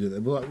when I opened it,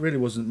 there really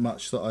wasn't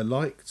much that I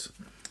liked.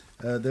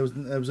 There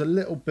was a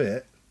little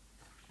bit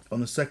on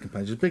the second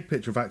page. There's a big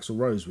picture of Axl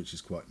Rose, which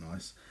is quite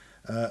nice.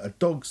 A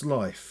Dog's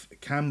Life.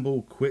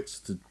 Campbell quits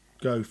to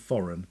go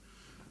foreign.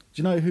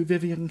 Do you know who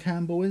Vivian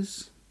Campbell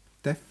is?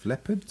 Def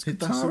Leppard's guitarist.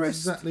 That's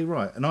exactly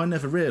right. And I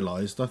never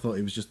realised. I thought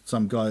he was just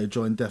some guy who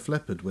joined Def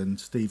Leppard when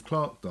Steve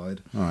Clark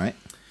died. All right.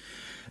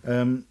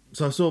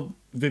 So I saw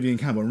Vivian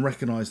Campbell and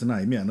recognised the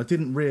name, yeah, and I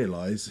didn't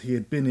realise he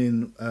had been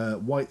in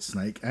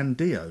Whitesnake and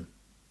Dio.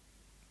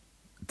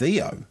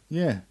 Dio?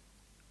 Yeah.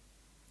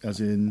 As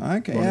in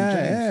okay, Ronnie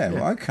James.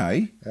 yeah.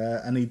 Okay.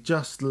 And he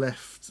just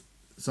left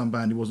some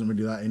band he wasn't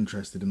really that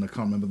interested in, I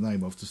can't remember the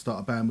name of, to start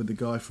a band with the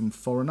guy from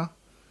Foreigner.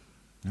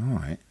 All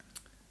right.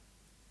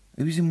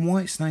 He was in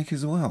Whitesnake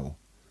as well.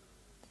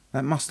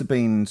 That must have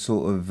been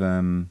sort of...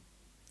 No,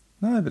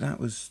 but that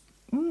was...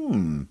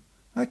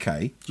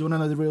 Okay. Do you want to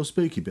know the real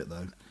spooky bit,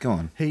 though? Go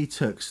on. He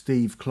took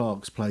Steve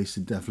Clark's place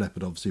in Def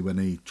Leppard, obviously, when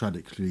he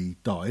tragically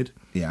died.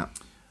 Yeah.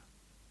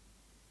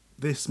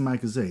 This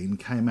magazine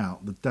came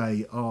out the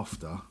day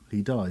after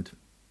he died.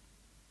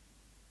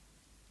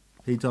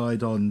 He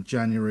died on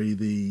January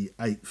the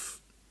 8th,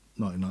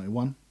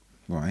 1991.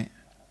 Right.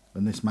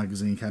 And this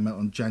magazine came out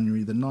on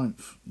January the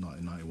 9th,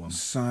 1991.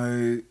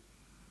 So...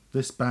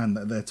 This band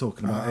that they're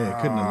talking about here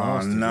couldn't have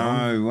lasted long.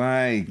 No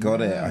way.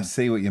 Got it. I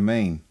see what you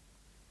mean.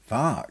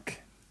 Fuck.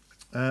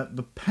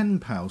 The pen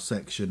pal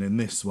section in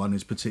this one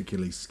is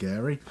particularly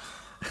scary.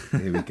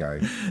 Here we go.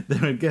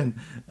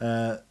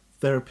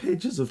 There are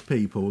pictures of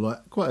people,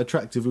 like quite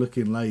attractive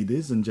looking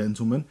ladies and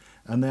gentlemen,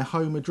 and their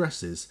home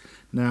addresses.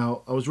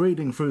 Now, I was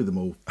reading through them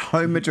all.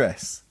 Home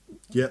address?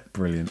 Yep.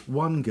 Brilliant.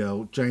 One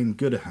girl, Jane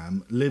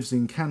Goodham, lives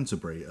in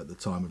Canterbury at the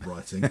time of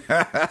writing.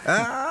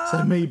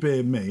 So me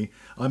being me,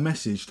 I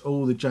messaged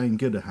all the Jane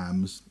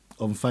Goodhams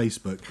on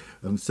Facebook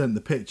and sent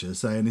the picture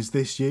saying, "Is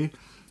this you?"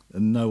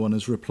 And no one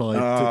has replied to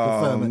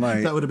confirm it.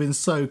 Mate. That would have been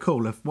so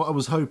cool. What I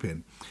was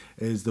hoping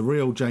is the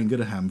real Jane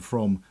Goodham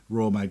from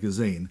Raw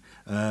Magazine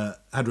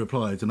had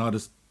replied, and I'd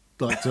just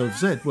like to have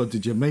said, "Well,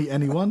 did you meet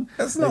anyone?"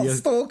 That's not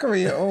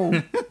stalkery at all.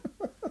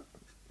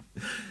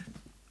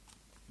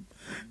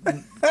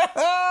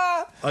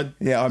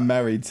 I'm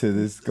married to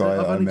this guy.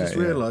 I've only just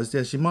realised,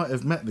 she might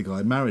have met the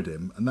guy, married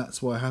him, and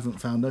that's why I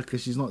haven't found her,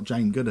 because she's not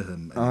Jane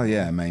Goodham. Oh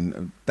yeah, I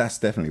mean, that's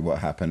definitely what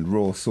happened.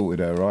 Raw sorted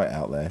her right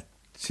out there.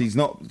 She's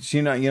not.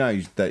 You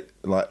know that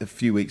like a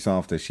few weeks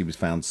after she was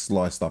found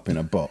sliced up in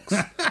a box.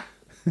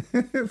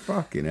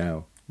 Fucking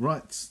hell!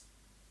 Right,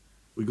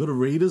 we got a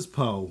readers'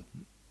 poll.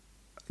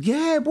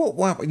 Yeah,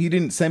 what? You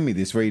didn't send me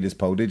this readers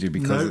poll, did you?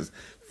 Because No. it's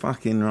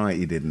fucking right,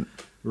 you didn't.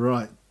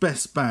 Right,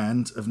 best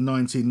band of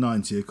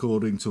 1990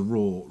 according to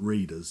Raw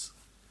readers.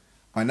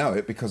 I know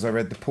it because I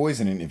read the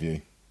Poison interview,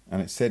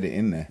 and it said it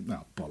in there.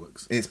 No,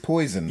 bollocks. It's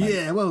Poison, mate.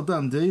 Yeah, well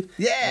done, dude.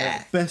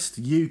 Yeah. Best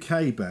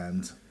UK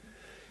band.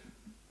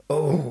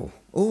 Oh,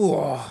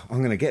 I'm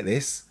going to get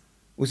this.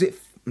 Was it...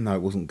 No,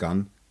 it wasn't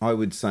Gun. I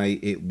would say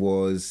it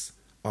was...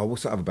 Oh,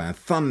 what's that other band?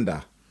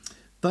 Thunder.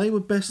 They were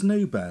best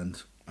new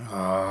band,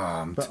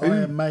 but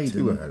Iron Maiden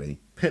too early.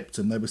 pipped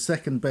them. They were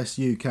second best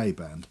UK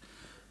band.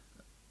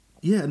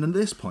 Yeah, and at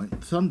this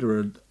point, Thunder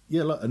are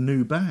like a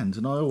new band,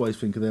 and I always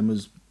think of them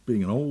as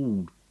being an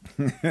old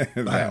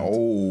That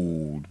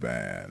old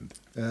band.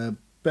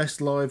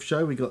 Best live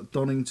show, we got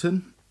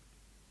Donington.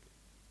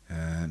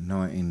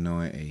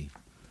 1990.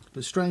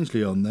 But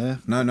strangely on there...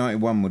 No,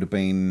 91 would have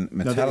been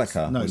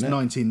Metallica. No, it's wasn't it?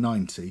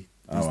 1990 is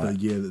Oh, the right.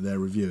 year that they're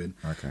reviewing.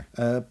 Okay.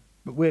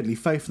 But weirdly,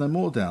 Faith No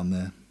More down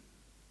there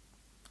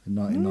in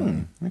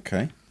 1990.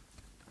 Okay.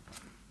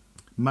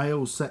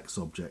 Male sex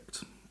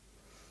object.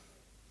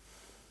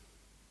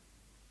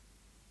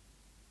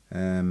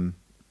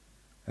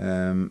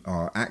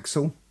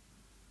 Axl.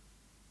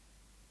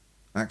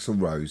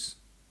 Axl Rose.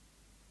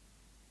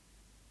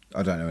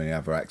 I don't know any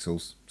other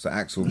Axls. So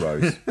Axl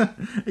Rose.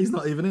 He's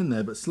not even in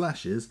there, but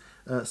Slash is.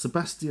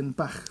 Sebastian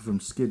Bach from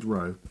Skid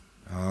Row.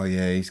 Oh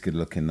yeah, he's good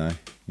looking though.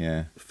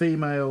 Yeah.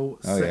 Female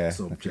Oh sex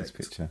yeah. Look at his object.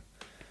 picture.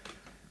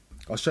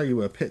 I'll show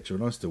you a picture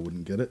and I still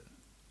wouldn't get it.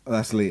 Oh,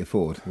 that's Lita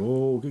Ford.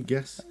 Oh, good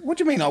guess. What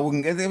do you mean I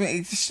wouldn't get it? I mean,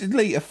 it's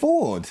Lita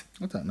Ford.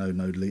 I don't know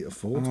no Lita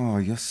Ford. Oh,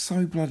 you're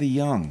so bloody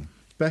young.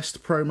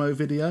 Best promo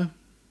video?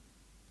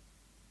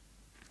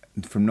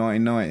 From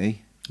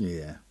 1990.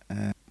 Yeah.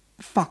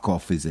 Fuck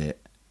off, is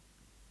it?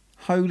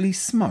 Holy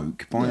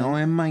Smoke by Yeah.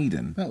 Iron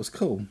Maiden. That was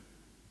cool.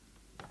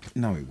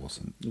 No, it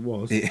wasn't. It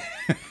was.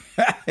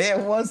 It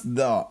was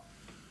not.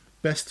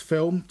 Best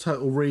film,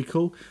 Total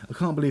Recall. I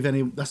can't believe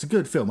any... That's a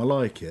good film, I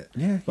like it.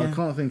 Yeah, But yeah. I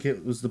can't think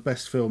it was the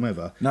best film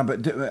ever. No,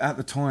 but at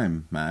the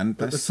time, man, At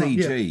that's the time-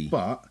 CG. yeah,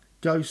 but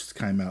Ghost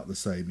came out the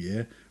same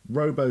year.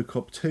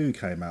 RoboCop 2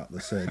 came out the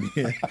same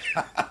year.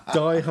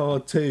 Die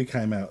Hard 2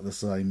 came out the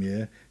same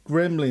year.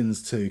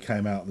 Gremlins 2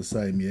 came out the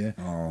same year.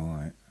 Oh,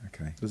 right,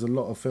 okay. There's a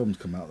lot of films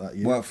come out that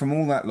year. Well, from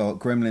all that lot,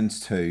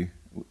 Gremlins 2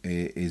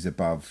 is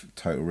above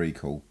Total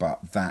Recall,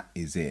 but that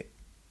is it.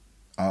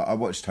 I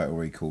watched Total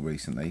Recall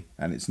recently,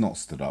 and it's not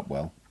stood up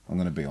well. I'm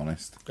going to be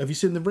honest. Have you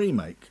seen the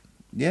remake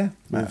Yeah,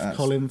 with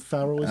Colin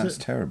Farrell? Is that's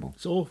it? terrible.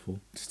 It's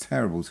awful. It's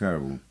terrible,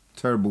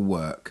 terrible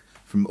work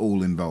from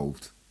all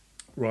involved.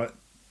 Right.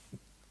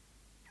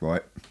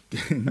 Right,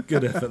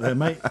 Good effort there,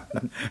 mate.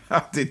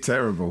 I did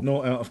terrible.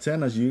 0 out of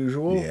 10 as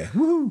usual. Yeah,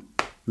 woo.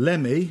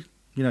 Lemmy,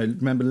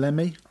 remember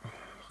Lemmy?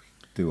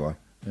 Do I?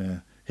 Yeah.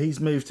 He's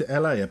moved to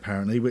LA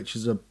apparently, which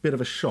is a bit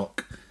of a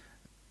shock.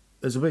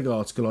 There's a big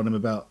article on him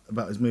about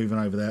his moving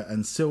over there,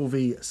 and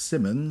Sylvie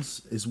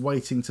Simmons is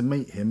waiting to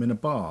meet him in a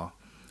bar,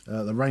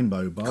 the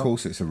Rainbow Bar. Of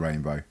course, it's a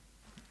rainbow.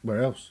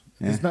 Where else?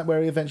 Yeah. Isn't that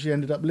where he eventually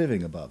ended up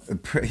living above?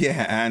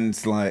 Yeah,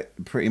 and like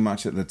pretty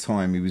much at the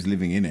time he was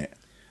living in it.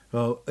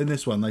 Well, in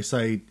this one, they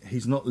say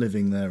he's not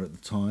living there at the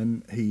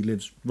time. He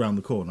lives round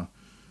the corner.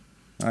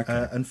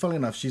 Okay. And funnily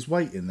enough, she's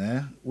waiting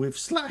there with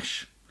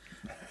Slash.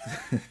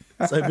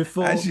 So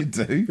before, As you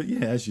do. But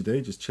yeah, as you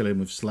do, just chilling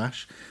with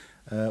Slash,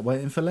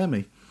 waiting for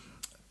Lemmy.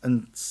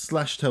 And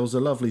Slash tells a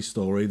lovely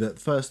story that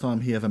first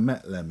time he ever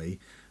met Lemmy,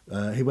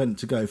 he went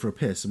to go for a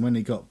piss, and when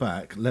he got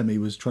back, Lemmy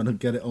was trying to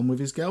get it on with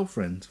his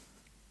girlfriend.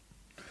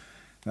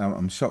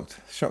 I'm shocked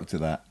at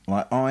that.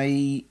 Like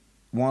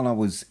while I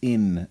was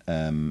in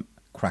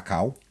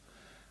Krakow,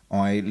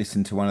 I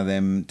listened to one of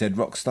them Dead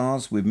Rock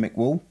Stars with Mick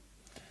Wall,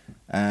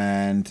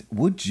 and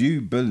would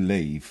you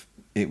believe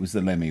it was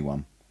the Lemmy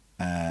one?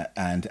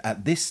 And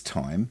at this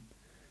time,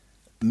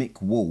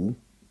 Mick Wall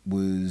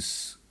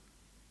was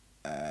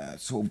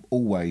sort of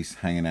always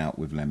hanging out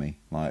with Lemmy,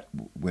 like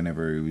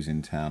whenever he was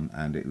in town,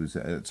 and it was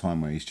at a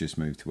time where he's just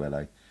moved to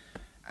LA.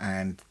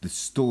 And the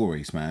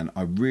stories, man,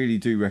 I really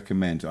do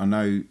recommend. I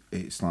know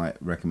it's like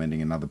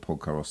recommending another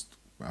podcast,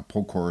 a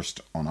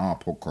podcast on our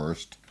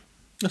podcast.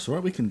 That's all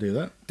right, we can do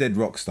that. Dead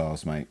Rock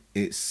Stars, mate.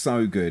 It's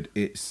so good.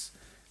 It's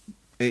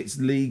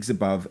leagues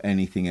above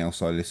anything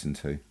else I listen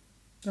to.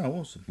 Oh,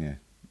 awesome. Yeah.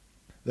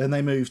 Then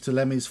they moved to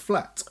Lemmy's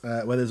flat,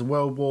 where there's a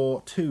World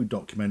War II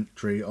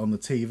documentary on the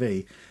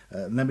TV.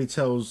 Lemmy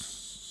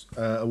tells,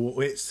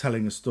 it's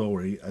telling a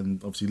story,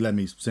 and obviously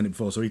Lemmy's seen it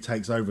before, so he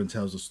takes over and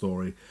tells a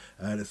story.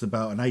 And it's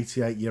about an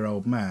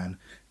 88-year-old man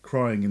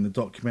crying in the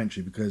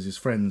documentary because his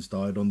friends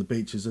died on the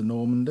beaches of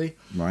Normandy.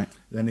 Right.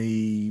 Then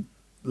he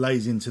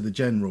lays into the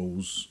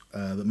generals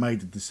that made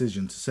the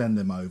decision to send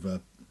them over.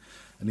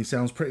 And he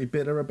sounds pretty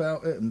bitter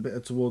about it and bitter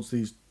towards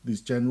these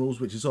generals,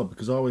 which is odd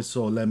because I always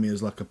saw Lemmy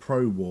as like a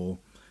pro-war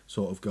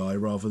sort of guy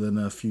rather than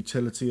a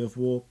futility of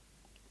war.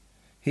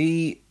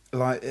 He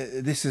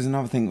this is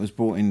another thing that was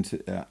brought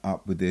into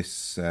up with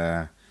this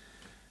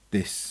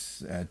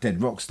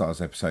Dead Rock Stars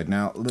episode.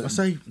 Now I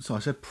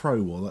said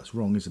pro-war. That's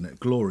wrong, isn't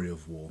it? Glory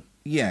of war.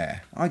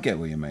 yeah, I get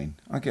what you mean.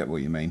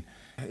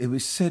 It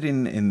was said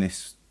in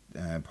this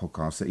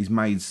podcast that he's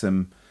made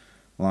some,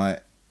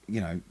 like,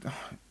 you know,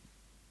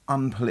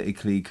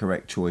 unpolitically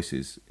correct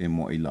choices in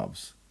what he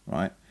loves,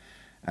 right?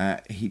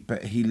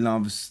 But he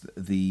loves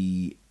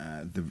the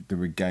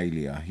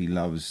regalia. He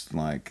loves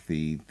like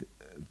the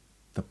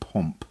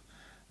pomp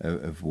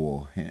of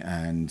war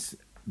and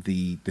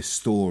the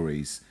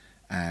stories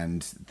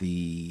and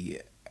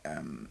the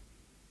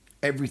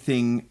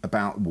everything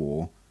about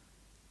war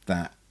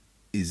that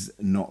is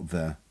not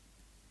the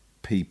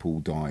people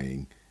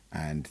dying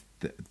and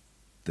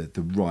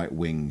the right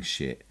wing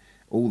shit.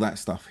 All that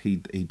stuff he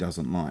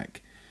doesn't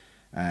like.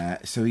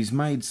 So he's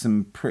made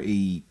some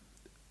pretty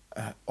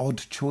odd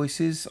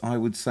choices, I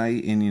would say,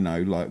 in, you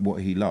know, like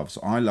what he loves.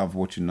 I love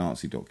watching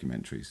Nazi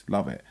documentaries.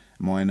 Love it.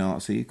 Am I a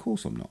Nazi? Of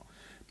course I'm not.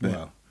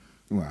 But,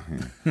 well,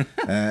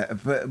 yeah.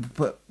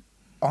 but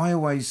I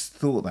always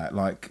thought that,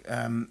 like,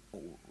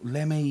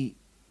 Lemmy,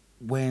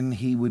 when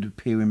he would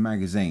appear in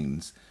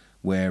magazines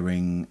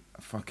wearing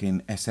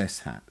fucking SS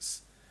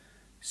hats,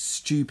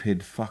 stupid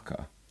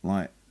fucker,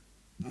 like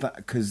that,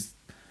 because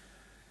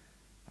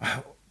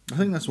I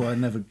think that's why I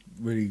never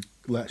really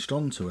latched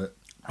onto it.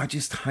 I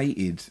just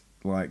hated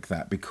like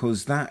that,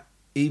 because that,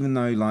 even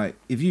though, like,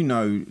 if you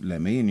know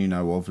Lemmy and you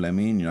know of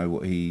Lemmy and you know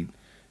what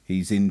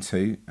he's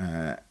into,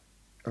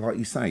 like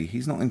you say,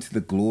 he's not into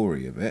the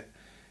glory of it.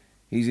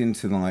 He's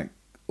into like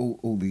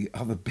all the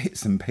other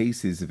bits and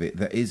pieces of it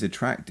that is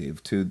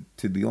attractive to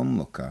the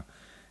onlooker.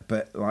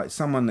 But like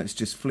someone that's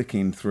just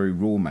flicking through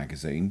Raw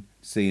magazine,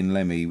 seeing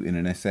Lemmy in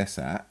an SS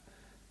hat,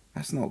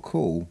 that's not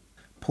cool.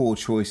 Poor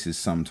choices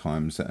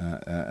sometimes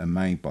are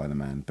made by the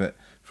man. But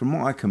from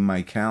what I can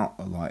make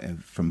out, like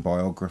from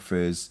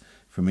biographers,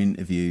 from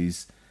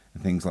interviews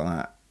and things like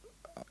that,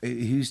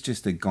 he's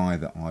just a guy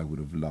that I would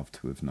have loved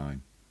to have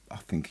known. I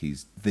think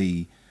he's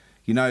the,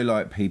 you know,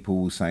 like people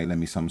will say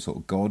Lemmy's some sort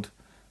of god.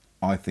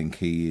 I think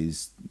he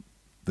is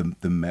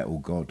the metal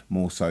god,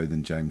 more so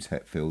than James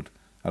Hetfield.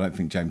 I don't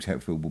think James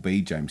Hetfield will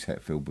be James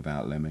Hetfield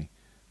without Lemmy.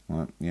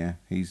 Like, yeah,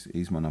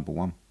 he's my number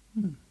one.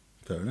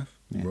 Fair enough.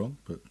 Yeah. Wrong,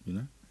 but you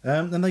know.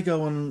 Then they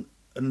go on,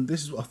 and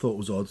this is what I thought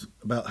was odd,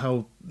 about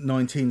how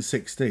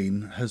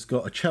 1916 has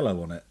got a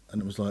cello on it.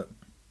 And it was like,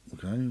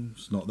 okay,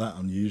 it's not that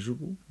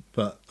unusual.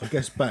 But I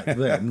guess back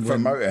then... For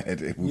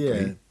Motorhead, it would be.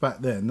 Yeah, back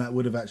then, that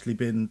would have actually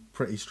been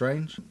pretty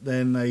strange.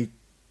 Then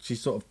she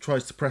sort of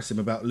tries to press him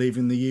about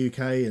leaving the UK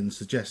and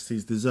suggests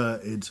he's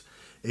deserted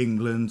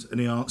England.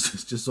 And he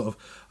answers just sort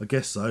of, I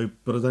guess so,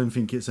 but I don't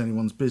think it's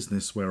anyone's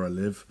business where I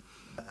live.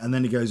 And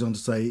then he goes on to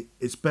say,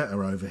 it's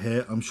better over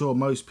here. I'm sure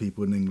most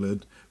people in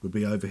England would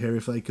be over here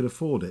if they could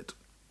afford it.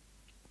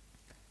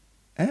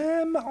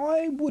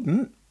 I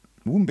wouldn't.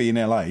 I wouldn't be in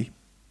LA.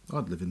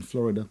 I'd live in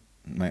Florida.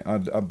 Mate,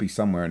 I'd be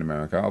somewhere in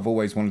America. I've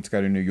always wanted to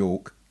go to New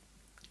York.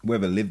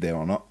 Whether I live there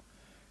or not,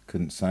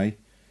 couldn't say.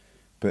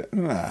 But,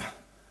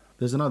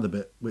 There's another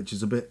bit, which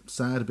is a bit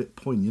sad, a bit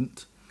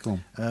poignant. Go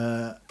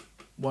on.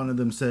 One of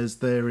them says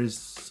there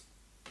is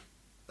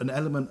an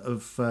element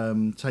of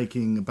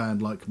taking a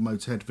band like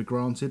Motorhead for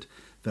granted.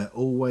 They're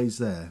always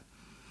there,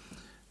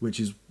 which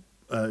is,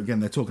 again,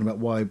 they're talking about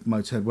why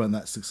Motorhead weren't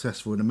that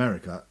successful in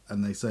America.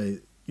 And they say,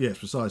 yes,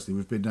 precisely,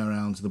 we've been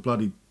around to the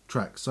bloody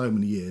track so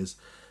many years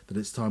that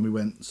it's time we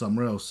went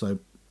somewhere else. So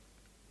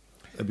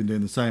they've been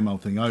doing the same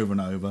old thing over and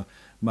over.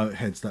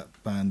 Motorhead's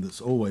that band that's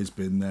always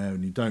been there,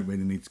 and you don't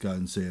really need to go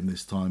and see them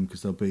this time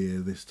because they'll be here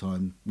this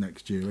time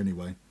next year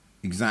anyway.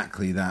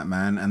 Exactly that,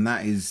 man. And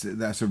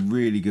that's a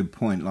really good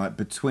point. Like,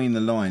 between the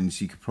lines,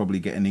 you could probably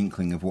get an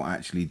inkling of what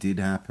actually did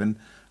happen.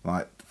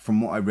 Like,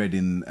 from what I read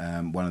in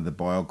one of the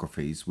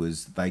biographies,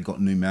 was they got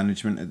new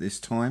management at this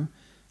time.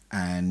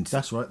 And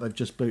that's right, they've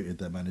just booted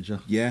their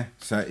manager. Yeah,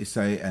 so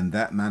and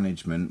that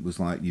management was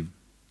like,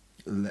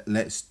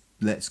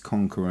 let's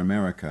conquer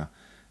America,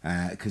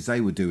 because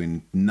they were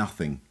doing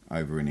nothing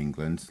over in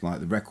England. Like,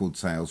 the record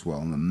sales were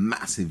on a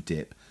massive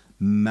dip,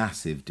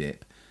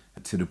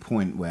 to the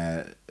point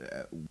where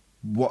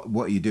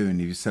what are you doing?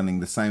 You're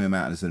selling the same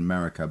amount as in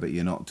America, but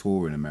you're not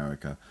touring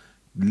America.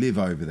 Live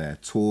over there,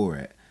 tour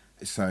it.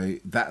 So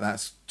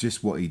that's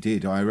just what he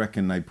did. I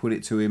reckon they put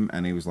it to him,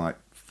 and he was like,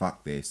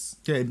 fuck this.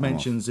 Yeah, it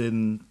mentions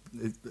in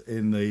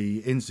the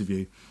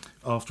interview,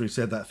 after he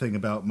said that thing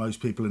about most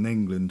people in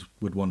England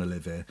would want to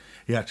live here,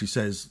 he actually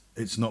says,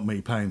 it's not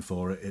me paying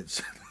for it,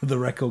 it's the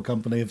record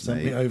company have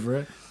sent me over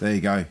it. There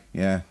you go.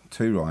 Yeah,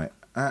 too right.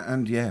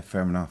 And yeah,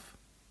 fair enough.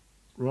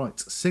 Right,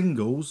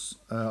 singles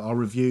are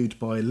reviewed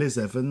by Liz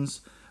Evans,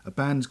 a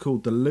band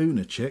called the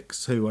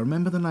Lunachicks, who I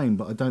remember the name,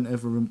 but I don't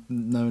ever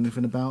know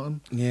anything about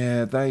them.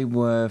 Yeah, they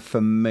were,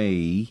 for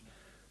me,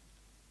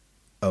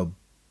 a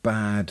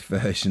bad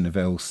version of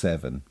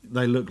L7.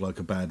 They look like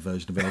a bad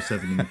version of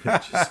L7 in the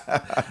pictures.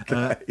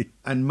 Okay.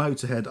 And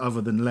Motorhead, other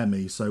than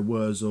Lemmy, so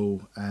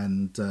Wurzel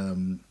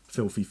and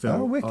Filthy Phil,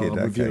 are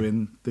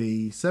reviewing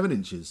the 7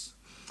 inches.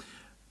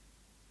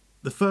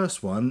 The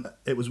first one,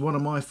 it was one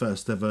of my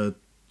first ever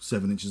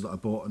 7 inches that I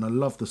bought, and I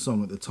loved the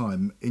song at the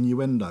time,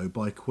 Innuendo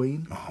by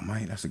Queen. Oh,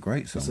 mate, that's a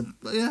great song.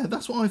 Yeah,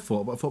 that's what I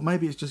thought, but I thought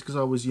maybe it's just because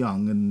I was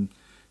young and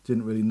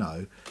didn't really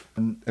know.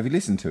 Have you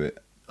listened to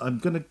it?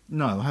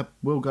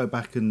 we'll go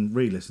back and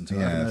re-listen to it.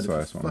 I haven't heard it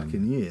that's for what I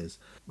fucking years.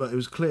 But it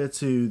was clear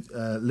to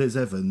Liz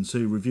Evans,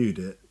 who reviewed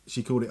it,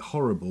 she called it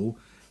horrible,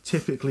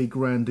 typically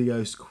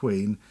grandiose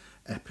Queen,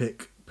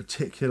 epic,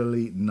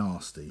 particularly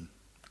nasty.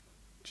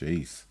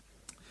 Jeez.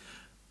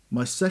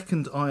 My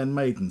second Iron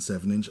Maiden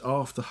 7-inch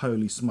after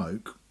Holy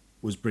Smoke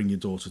was Bring Your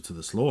Daughter to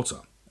the Slaughter.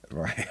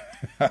 Right.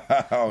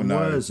 Oh, no.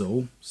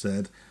 Wurzel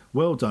said,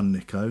 well done,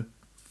 Nico.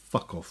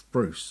 Fuck off,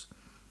 Bruce.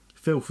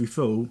 Filthy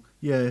Fool,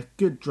 yeah,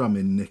 good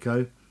drumming,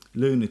 Nico.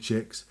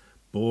 Lunatics,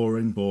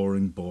 boring,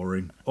 boring,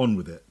 boring. On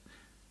with it.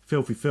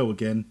 Filthy Phil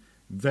again,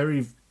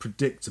 very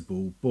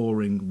predictable,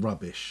 boring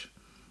rubbish.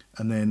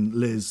 And then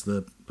Liz,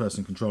 the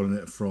person controlling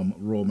it from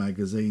Raw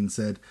Magazine,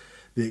 said,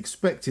 the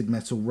expected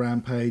metal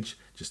rampage,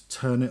 just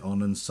turn it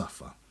on and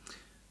suffer.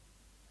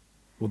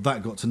 Well,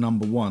 that got to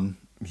number 1.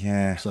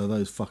 Yeah. So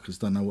those fuckers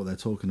don't know what they're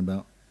talking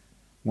about.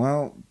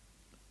 Well,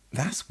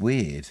 that's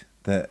weird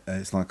that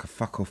it's like a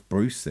fuck off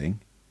Bruce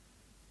thing.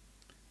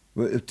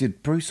 Well,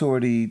 did Bruce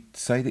already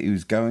say that he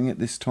was going at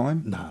this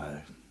time?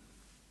 No.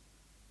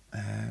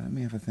 Let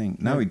me have a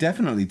think. No, he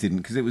definitely didn't,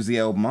 because it was the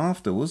album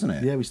after, wasn't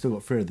it? Yeah, we still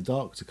got Fear of the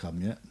Dark to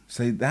come yet.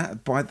 So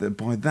that by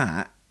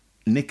that,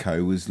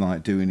 Nico was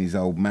like doing his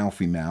old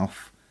mouthy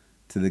mouth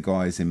to the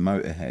guys in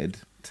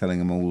Motorhead, telling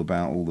them all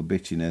about all the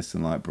bitchiness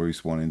and like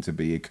Bruce wanting to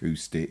be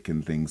acoustic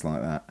and things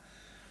like that.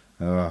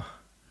 Oh,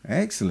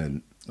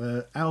 excellent.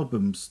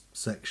 Albums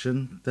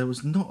section, there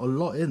was not a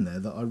lot in there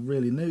that I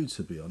really knew,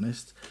 to be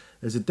honest.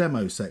 There's a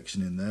demo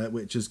section in there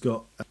which has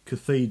got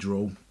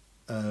Cathedral,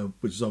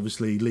 which is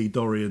obviously Lee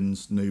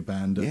Dorian's new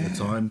band at the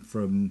time,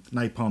 from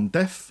Napalm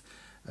Death.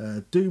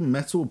 Doom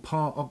metal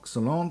par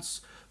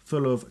excellence,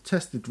 full of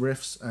tested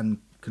riffs and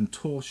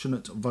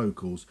contortionate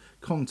vocals.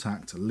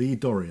 Contact Lee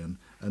Dorian,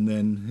 and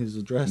then his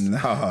address.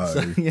 No.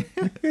 So, yeah.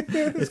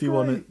 If you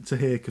wanted to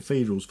hear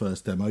Cathedral's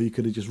first demo, you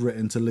could have just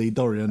written to Lee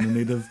Dorian and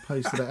he'd have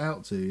posted it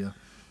out to you.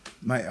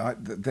 Mate,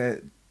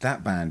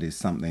 that band is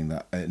something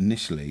that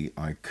initially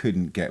I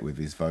couldn't get with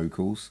his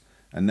vocals,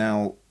 and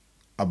now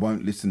I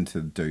won't listen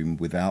to Doom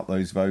without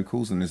those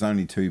vocals, and there's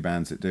only 2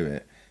 bands that do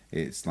it.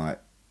 It's like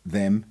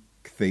them,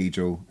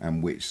 Cathedral,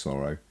 and Witch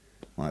Sorrow.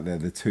 Like, they're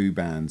the 2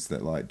 bands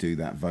that like do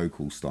that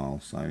vocal style.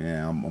 So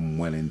yeah, I'm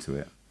well into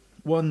it.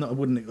 One that I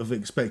wouldn't have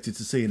expected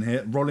to see in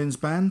here, Rollins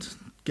Band,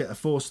 get a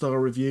 4-star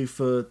review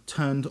for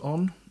Turned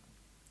On.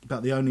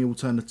 About the only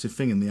alternative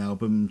thing in the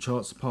album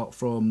charts apart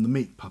from the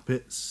Meat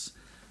Puppets.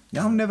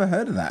 Yeah, I've never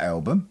heard of that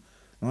album.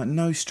 Like,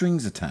 No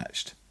Strings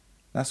Attached.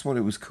 That's what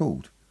it was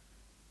called.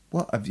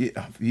 What, have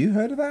you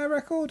heard of that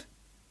record?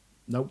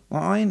 Nope.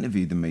 Well, I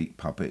interviewed the Meat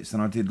Puppets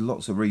and I did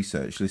lots of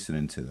research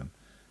listening to them.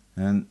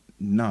 And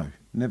no,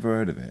 never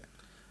heard of it.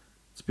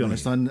 To be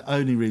honest, the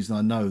only reason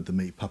I know the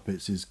Meat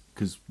Puppets is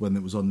because when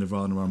it was on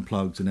Nirvana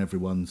Unplugged and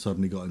everyone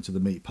suddenly got into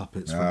the Meat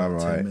Puppets for about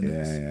 10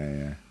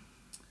 minutes.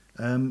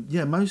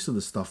 Yeah, most of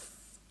the stuff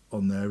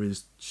on there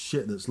is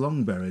shit that's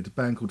long buried. A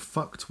band called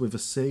Fucked with a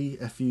C,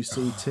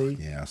 F-U-C-T. Oh,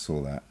 yeah, I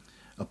saw that.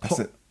 That's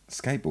a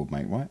skateboard,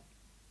 mate, right?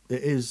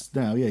 It is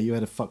now, yeah. You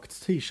had a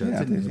Fucked t-shirt,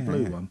 didn't you? The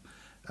blue one.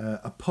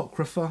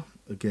 Apocrypha,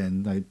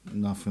 again,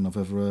 nothing I've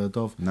ever heard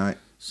of. No.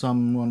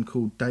 Someone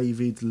called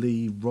David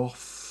Lee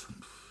Roth.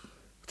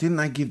 Didn't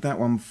they give that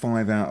one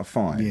 5 out of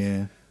 5?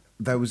 Yeah.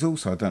 There was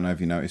also, I don't know if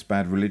you noticed,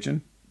 Bad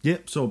Religion.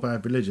 Yep, saw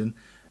Bad Religion.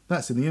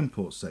 That's in the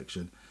imports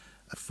section.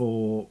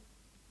 For,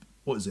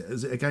 what is it?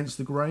 Is it Against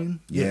the Grain?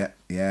 Yeah.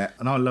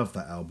 And I love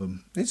that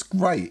album. It's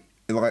great.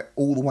 Like,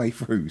 all the way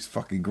through, it's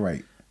fucking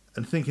great.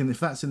 And thinking, if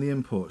that's in the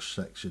imports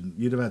section,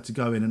 you'd have had to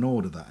go in and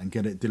order that and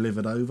get it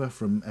delivered over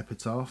from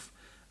Epitaph.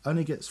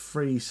 Only gets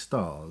 3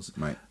 stars.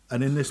 Mate.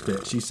 And in this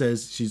bit, she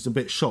says she's a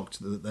bit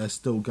shocked that they're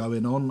still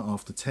going on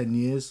after 10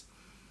 years.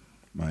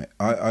 Mate,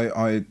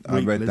 I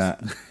read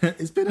that.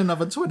 It's been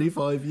another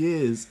 25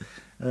 years,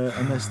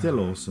 and they're still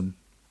awesome.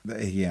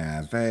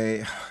 Yeah,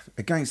 they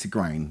Against the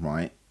Grain,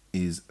 right,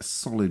 is a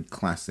solid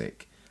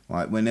classic.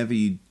 Like, whenever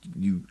you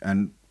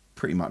and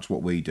pretty much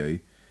what we do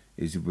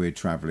is, if we're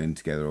travelling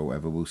together or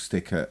whatever, we'll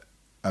stick a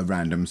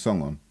random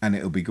song on and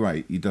it'll be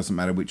great. It doesn't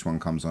matter which one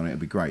comes on, it'll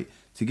be great.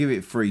 To give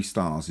it 3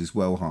 stars is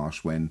well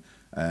harsh when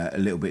a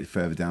little bit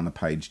further down the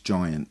page,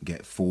 Giant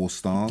get 4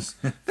 stars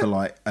for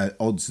like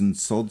Odds and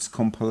Sods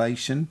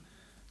compilation.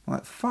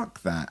 Like,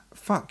 fuck that.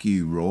 Fuck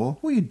you, Raw.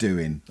 What are you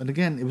doing? And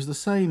again, it was the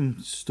same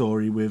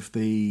story with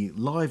the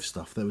live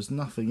stuff. There was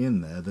nothing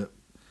in there that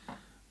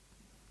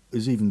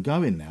is even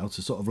going now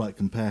to sort of like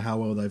compare how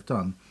well they've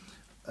done.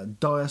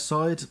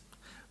 Diocide,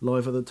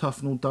 live at the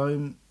Tufnell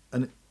Dome.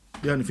 And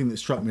the only thing that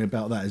struck me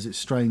about that is it's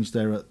strange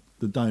they're at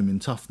the Dome in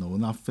Tufnell.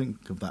 And I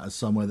think of that as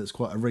somewhere that's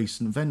quite a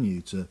recent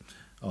venue to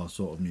our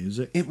sort of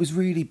music. It was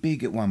really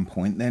big at one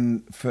point.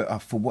 Then, for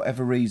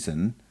whatever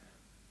reason,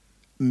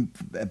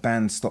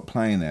 bands stopped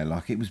playing there.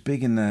 Like, it was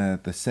big in the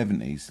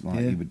 70s.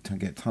 Like, you would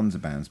get tons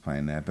of bands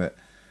playing there. But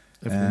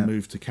everyone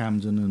moved to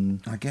Camden,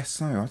 and I guess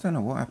so. I don't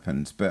know what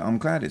happened, but I'm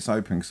glad it's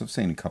open because I've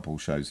seen a couple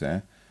of shows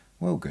there.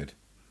 Well, good.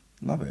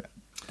 Love it.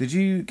 Did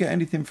you get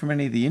anything from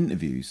any of the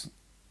interviews?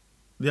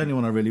 The only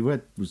one I really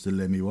read was the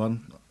Lemmy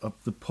one.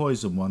 The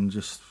Poison one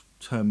just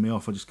turned me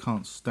off. I just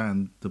can't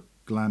stand the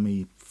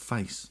glammy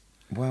face.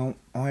 Well,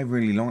 I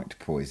really liked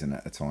Poison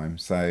at the time,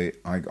 so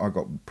I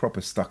got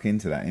proper stuck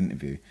into that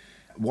interview.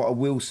 What I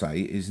will say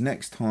is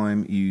next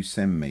time you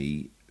send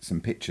me some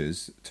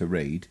pictures to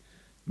read,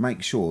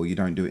 make sure you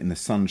don't do it in the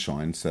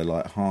sunshine, so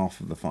like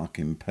half of the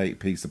fucking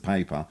piece of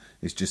paper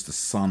is just a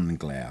sun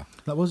glare.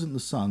 That wasn't the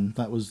sun,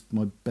 that was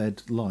my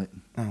bed light.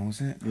 Oh,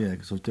 was it? Yeah,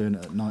 because I was doing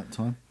it at night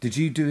time. Did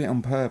you do it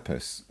on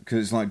purpose?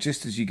 Because it's like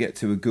just as you get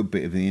to a good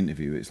bit of the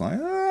interview, it's like,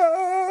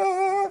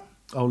 ah!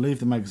 I'll leave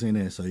the magazine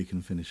here so you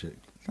can finish it.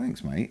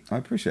 Thanks, mate. I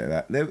appreciate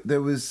that.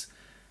 There was...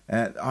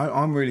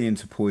 I'm really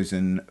into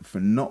Poison,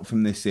 not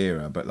from this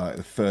era, but like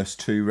the first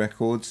two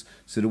records.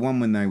 So the one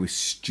when they were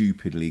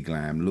stupidly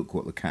glam, Look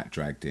What the Cat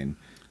Dragged In.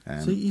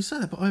 So you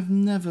said that, but I've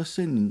never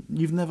seen...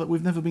 We've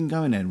never been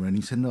going anywhere, and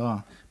he said,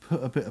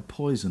 put a bit of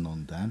Poison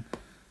on, Dan.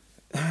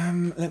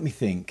 Let me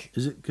think.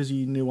 Is it because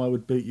you knew I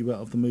would boot you out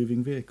of the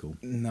moving vehicle?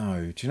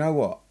 No. Do you know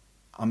what?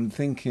 I'm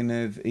thinking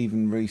of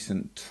even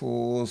recent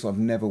tours. I've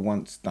never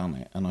once done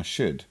it, and I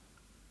should.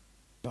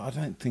 But I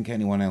don't think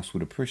anyone else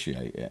would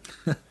appreciate it.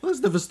 Well, that's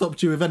never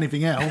stopped you with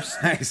anything else.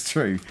 That's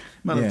true.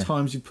 The amount of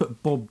times you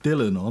put Bob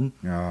Dylan on.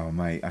 Oh,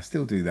 mate, I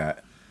still do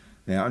that.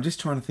 Yeah, I'm just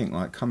trying to think,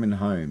 like, coming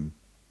home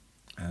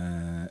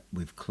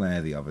with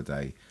Claire the other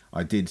day,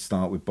 I did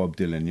start with Bob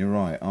Dylan. You're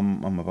right,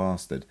 I'm a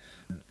bastard.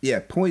 Yeah,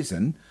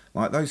 Poison,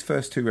 like, those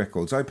first two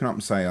records, Open Up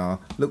and Say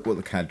Look What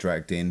the Cat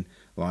Dragged In.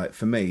 Like,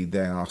 for me,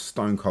 they are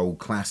stone cold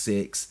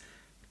classics.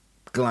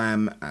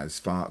 Glam as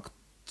fuck.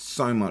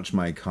 So much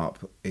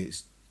makeup.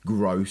 It's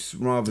gross.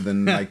 Rather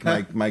than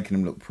making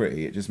them look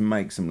pretty, it just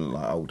makes them look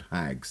like old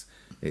hags.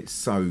 It's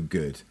so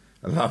good.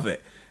 I love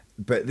it.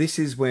 But this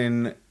is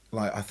when,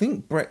 like, I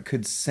think Brett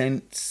could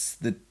sense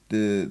the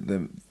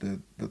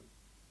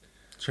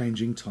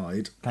changing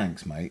tide.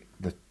 Thanks, mate.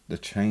 The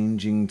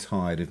changing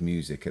tide of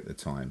music at the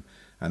time,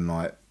 and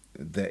like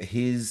that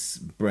his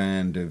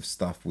brand of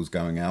stuff was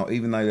going out,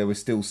 even though they were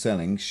still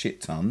selling shit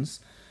tons,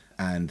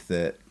 and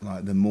that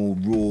like the more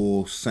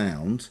raw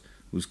sound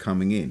was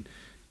coming in.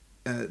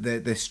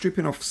 They're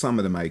stripping off some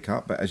of the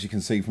makeup, but as you can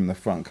see from the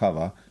front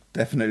cover,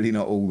 definitely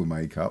not all the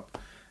makeup.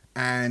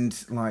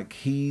 And like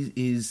he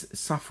is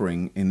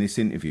suffering in this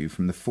interview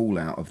from the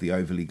fallout of the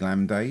overly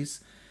glam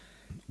days.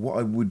 What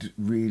I would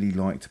really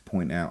like to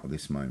point out at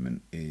this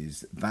moment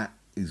is that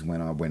is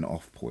when I went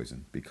off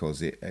Poison,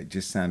 because it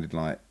just sounded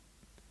like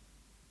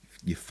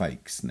you're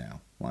fakes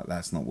now. Like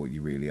that's not what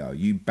you really are.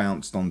 You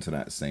bounced onto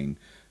that scene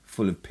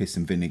full of piss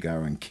and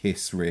vinegar and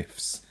Kiss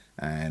riffs.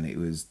 And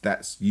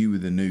you were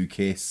the new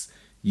Kiss.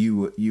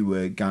 You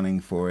were gunning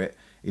for it.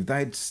 If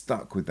they'd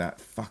stuck with that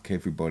fuck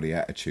everybody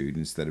attitude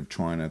instead of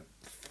trying to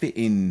fit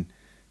in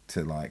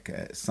to like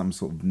some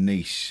sort of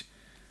niche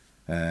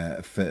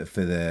for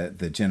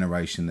the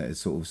generation that has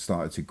sort of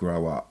started to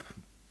grow up,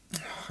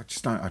 I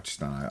just don't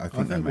know. I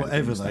think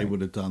whatever they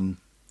would have done,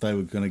 they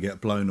were going to get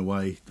blown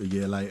away a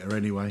year later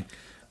anyway.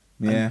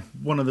 Yeah. And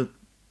one of the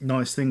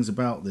nice things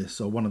about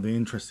this, or one of the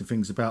interesting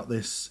things about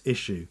this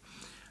issue.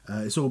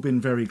 It's all been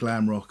very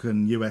glam rock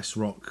and US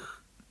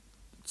rock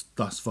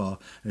thus far.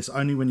 And it's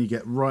only when you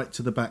get right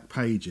to the back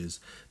pages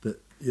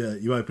that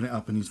you open it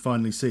up and you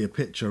finally see a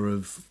picture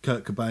of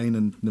Kurt Cobain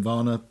and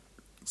Nirvana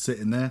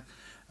sitting there.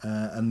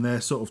 And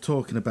they're sort of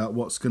talking about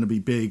what's going to be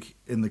big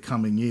in the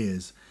coming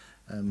years.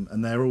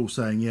 And they're all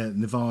saying,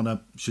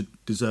 Nirvana should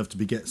deserve to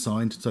get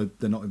signed. So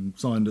they're not even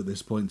signed at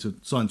this point,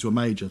 signed to a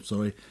major,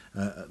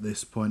 at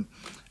this point.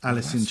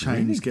 Alice in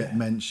Chains really get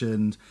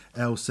mentioned,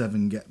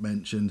 L7 get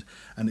mentioned.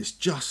 And it's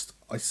just,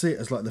 I see it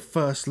as like the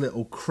first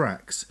little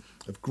cracks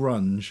of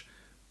grunge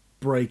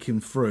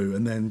breaking through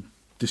and then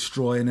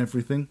destroying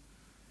everything.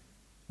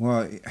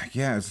 Well,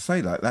 yeah, as I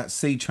say, like that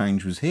sea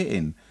change was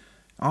hitting.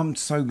 I'm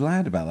so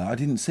glad about that. I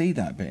didn't see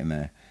that bit in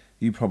there.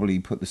 You probably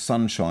put the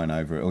sunshine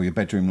over it or your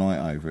bedroom light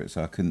over it,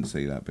 so I couldn't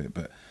see that bit.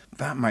 But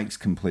that makes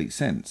complete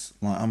sense.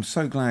 Like, I'm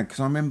so glad, because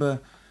I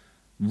remember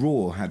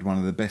Raw had one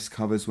of the best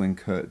covers when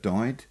Kurt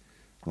died.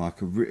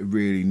 Like a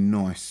really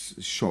nice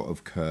shot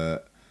of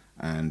Kurt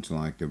and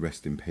like the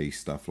rest in peace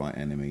stuff like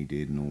Enemy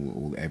did and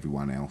all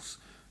everyone else.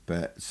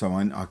 But so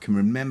I can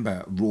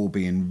remember Raw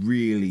being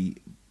really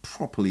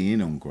properly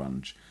in on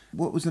grunge.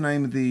 What was the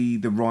name of the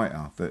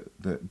writer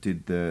that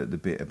did the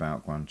bit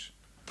about grunge?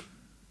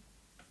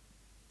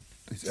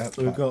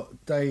 We've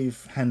got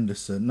Dave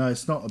Henderson. No,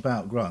 it's not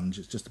about grunge.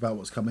 It's just about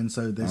what's coming.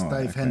 So there's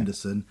Dave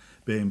Henderson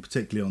being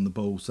particularly on the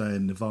ball,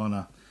 saying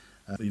Nirvana,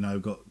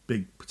 got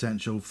big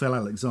potential. Phil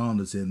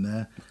Alexander's in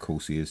there. Of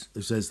course he is.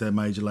 Who says their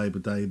major label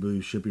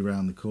debut should be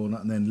around the corner.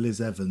 And then Liz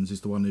Evans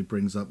is the one who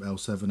brings up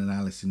L7 and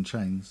Alice in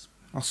Chains.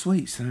 Oh,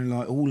 sweet. So they're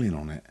like all in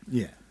on it.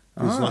 Yeah.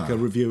 It's like a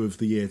review of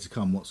the year to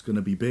come. What's going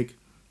to be big.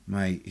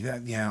 Mate,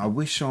 I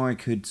wish I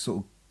could sort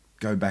of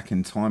go back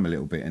in time a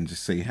little bit and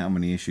just see how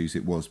many issues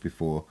it was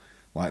before,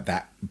 like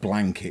that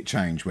blanket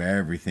change where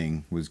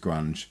everything was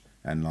grunge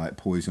and like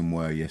Poison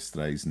were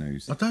yesterday's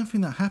news. I don't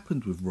think that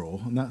happened with Raw,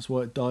 and that's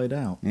why it died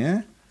out.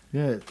 Yeah?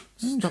 Yeah, it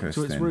stuck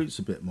to its roots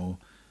a bit more.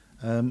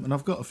 And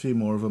I've got a few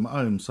more of them at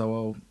home, so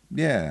I'll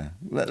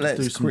let's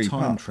do some creep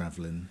time up.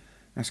 travelling.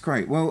 That's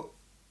great. Well,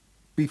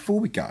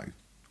 before we go,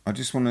 I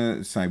just want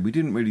to say we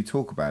didn't really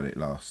talk about it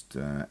last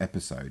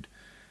episode.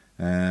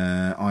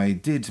 I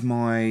did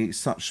my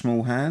Such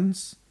Small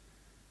Hands,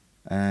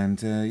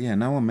 and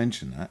no one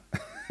mentioned that.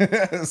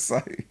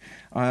 So,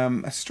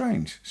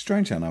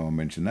 strange how no one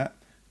mentioned that.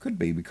 Could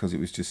be because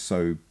it was just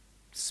so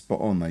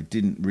spot on. They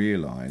didn't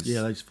realise.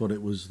 Yeah, they just thought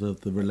it was the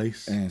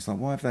release. Yeah, it's like,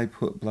 why have they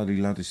put bloody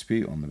La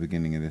Dispute on the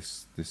beginning of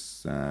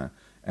this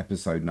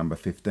episode number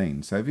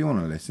 15? So if you want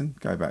to listen,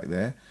 go back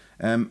there.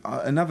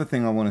 Another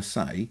thing I want to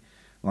say,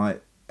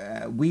 like,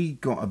 we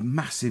got a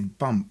massive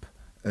bump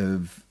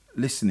of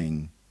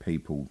listening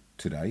people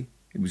today.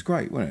 It was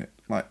great, wasn't it?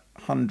 Like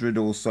 100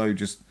 or so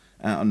just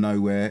out of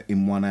nowhere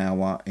in 1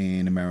 hour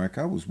in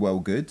America. It was well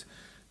good.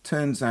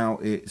 Turns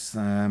out it's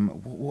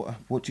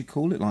what do you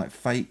call it? Like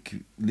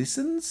fake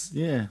listens?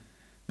 Yeah,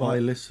 buy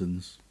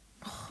listens.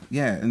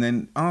 Yeah, and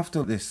then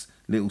after this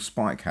little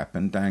spike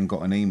happened, Dan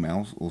got an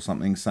email or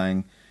something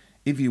saying,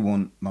 if you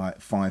want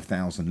like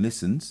 5,000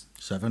 listens,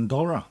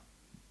 $7.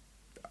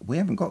 we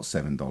haven't got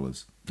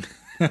 $7.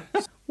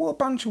 What a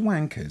bunch of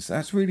wankers!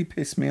 That's really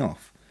pissed me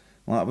off.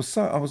 Like I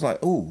was like,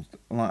 oh,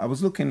 like I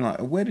was looking like,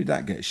 where did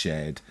that get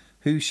shared?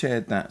 Who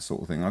shared that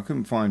sort of thing? I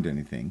couldn't find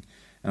anything.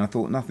 And I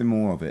thought nothing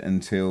more of it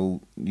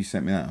until you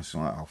sent me that. I was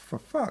like, oh, for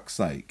fuck's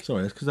sake.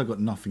 Sorry, that's because I've got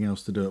nothing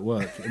else to do at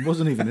work. It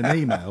wasn't even an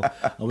email.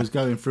 I was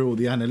going through all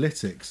the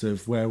analytics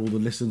of where all the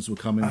listens were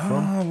coming from.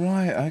 Oh,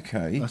 right,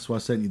 okay. That's why I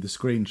sent you the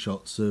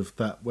screenshots of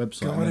that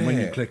website. Got and when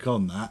it. you click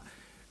on that,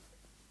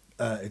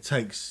 it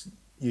takes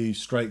you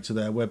straight to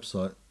their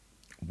website.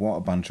 What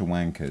a bunch of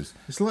wankers.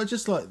 It's like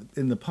just like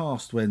in the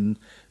past when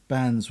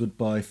bands would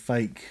buy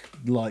fake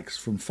likes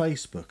from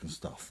Facebook and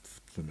stuff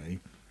for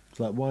me. It's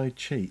like, why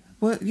cheat?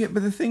 Well, yeah,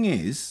 but the thing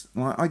is,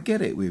 like, I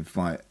get it with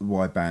like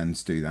why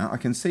bands do that. I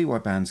can see why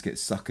bands get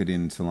suckered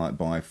into like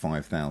buy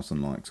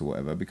 5,000 likes or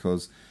whatever,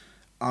 because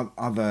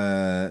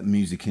other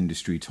music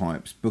industry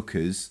types,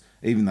 bookers,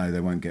 even though they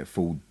won't get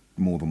fooled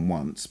more than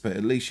once, but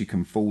at least you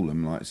can fool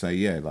them. Like say,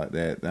 yeah, like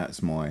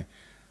that's my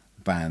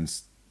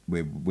bands.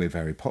 We're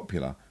very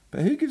popular.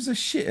 But who gives a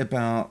shit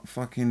about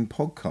fucking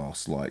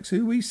podcast likes?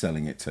 Who are we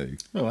selling it to?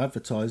 Oh,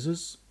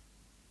 advertisers.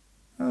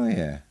 Oh,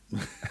 yeah.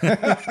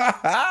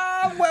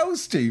 Well,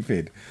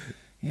 stupid.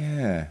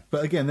 Yeah.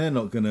 But again, they're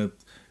not going to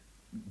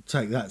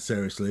take that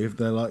seriously. If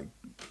they're like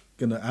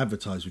going to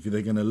advertise with you,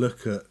 they're going to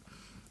look at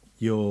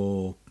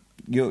your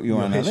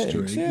analytics.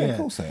 history. Yeah, of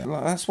course they are.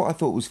 Like, that's what I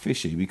thought was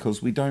fishy,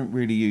 because we don't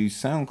really use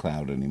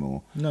SoundCloud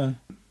anymore. No.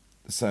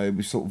 So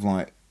we sort of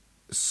like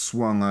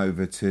swung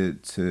over to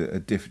a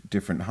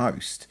different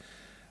host.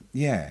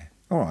 Yeah.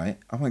 All right,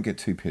 I won't get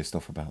too pissed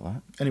off about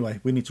that. Anyway,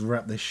 we need to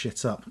wrap this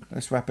shit up.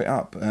 Let's wrap it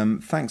up.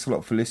 Thanks a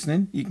lot for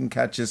listening. You can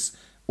catch us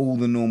all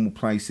the normal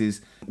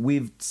places.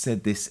 We've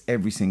said this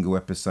every single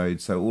episode,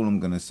 so all I'm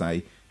going to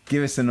say,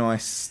 give us a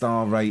nice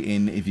star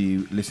rating if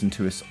you listen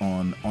to us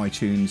on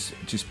iTunes,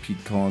 just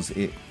because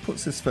it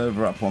puts us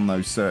further up on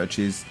those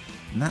searches.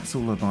 And that's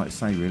all I'd like to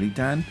say, really.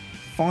 Dan,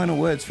 final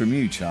words from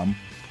you, chum.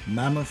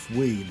 Mammoth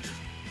weed,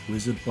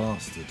 wizard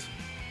bastard.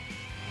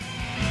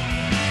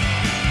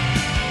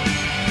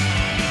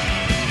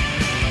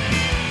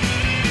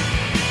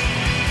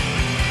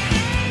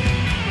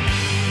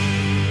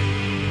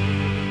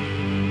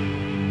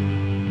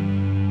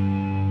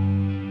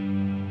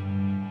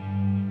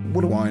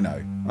 What do I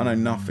know? I know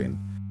nothing.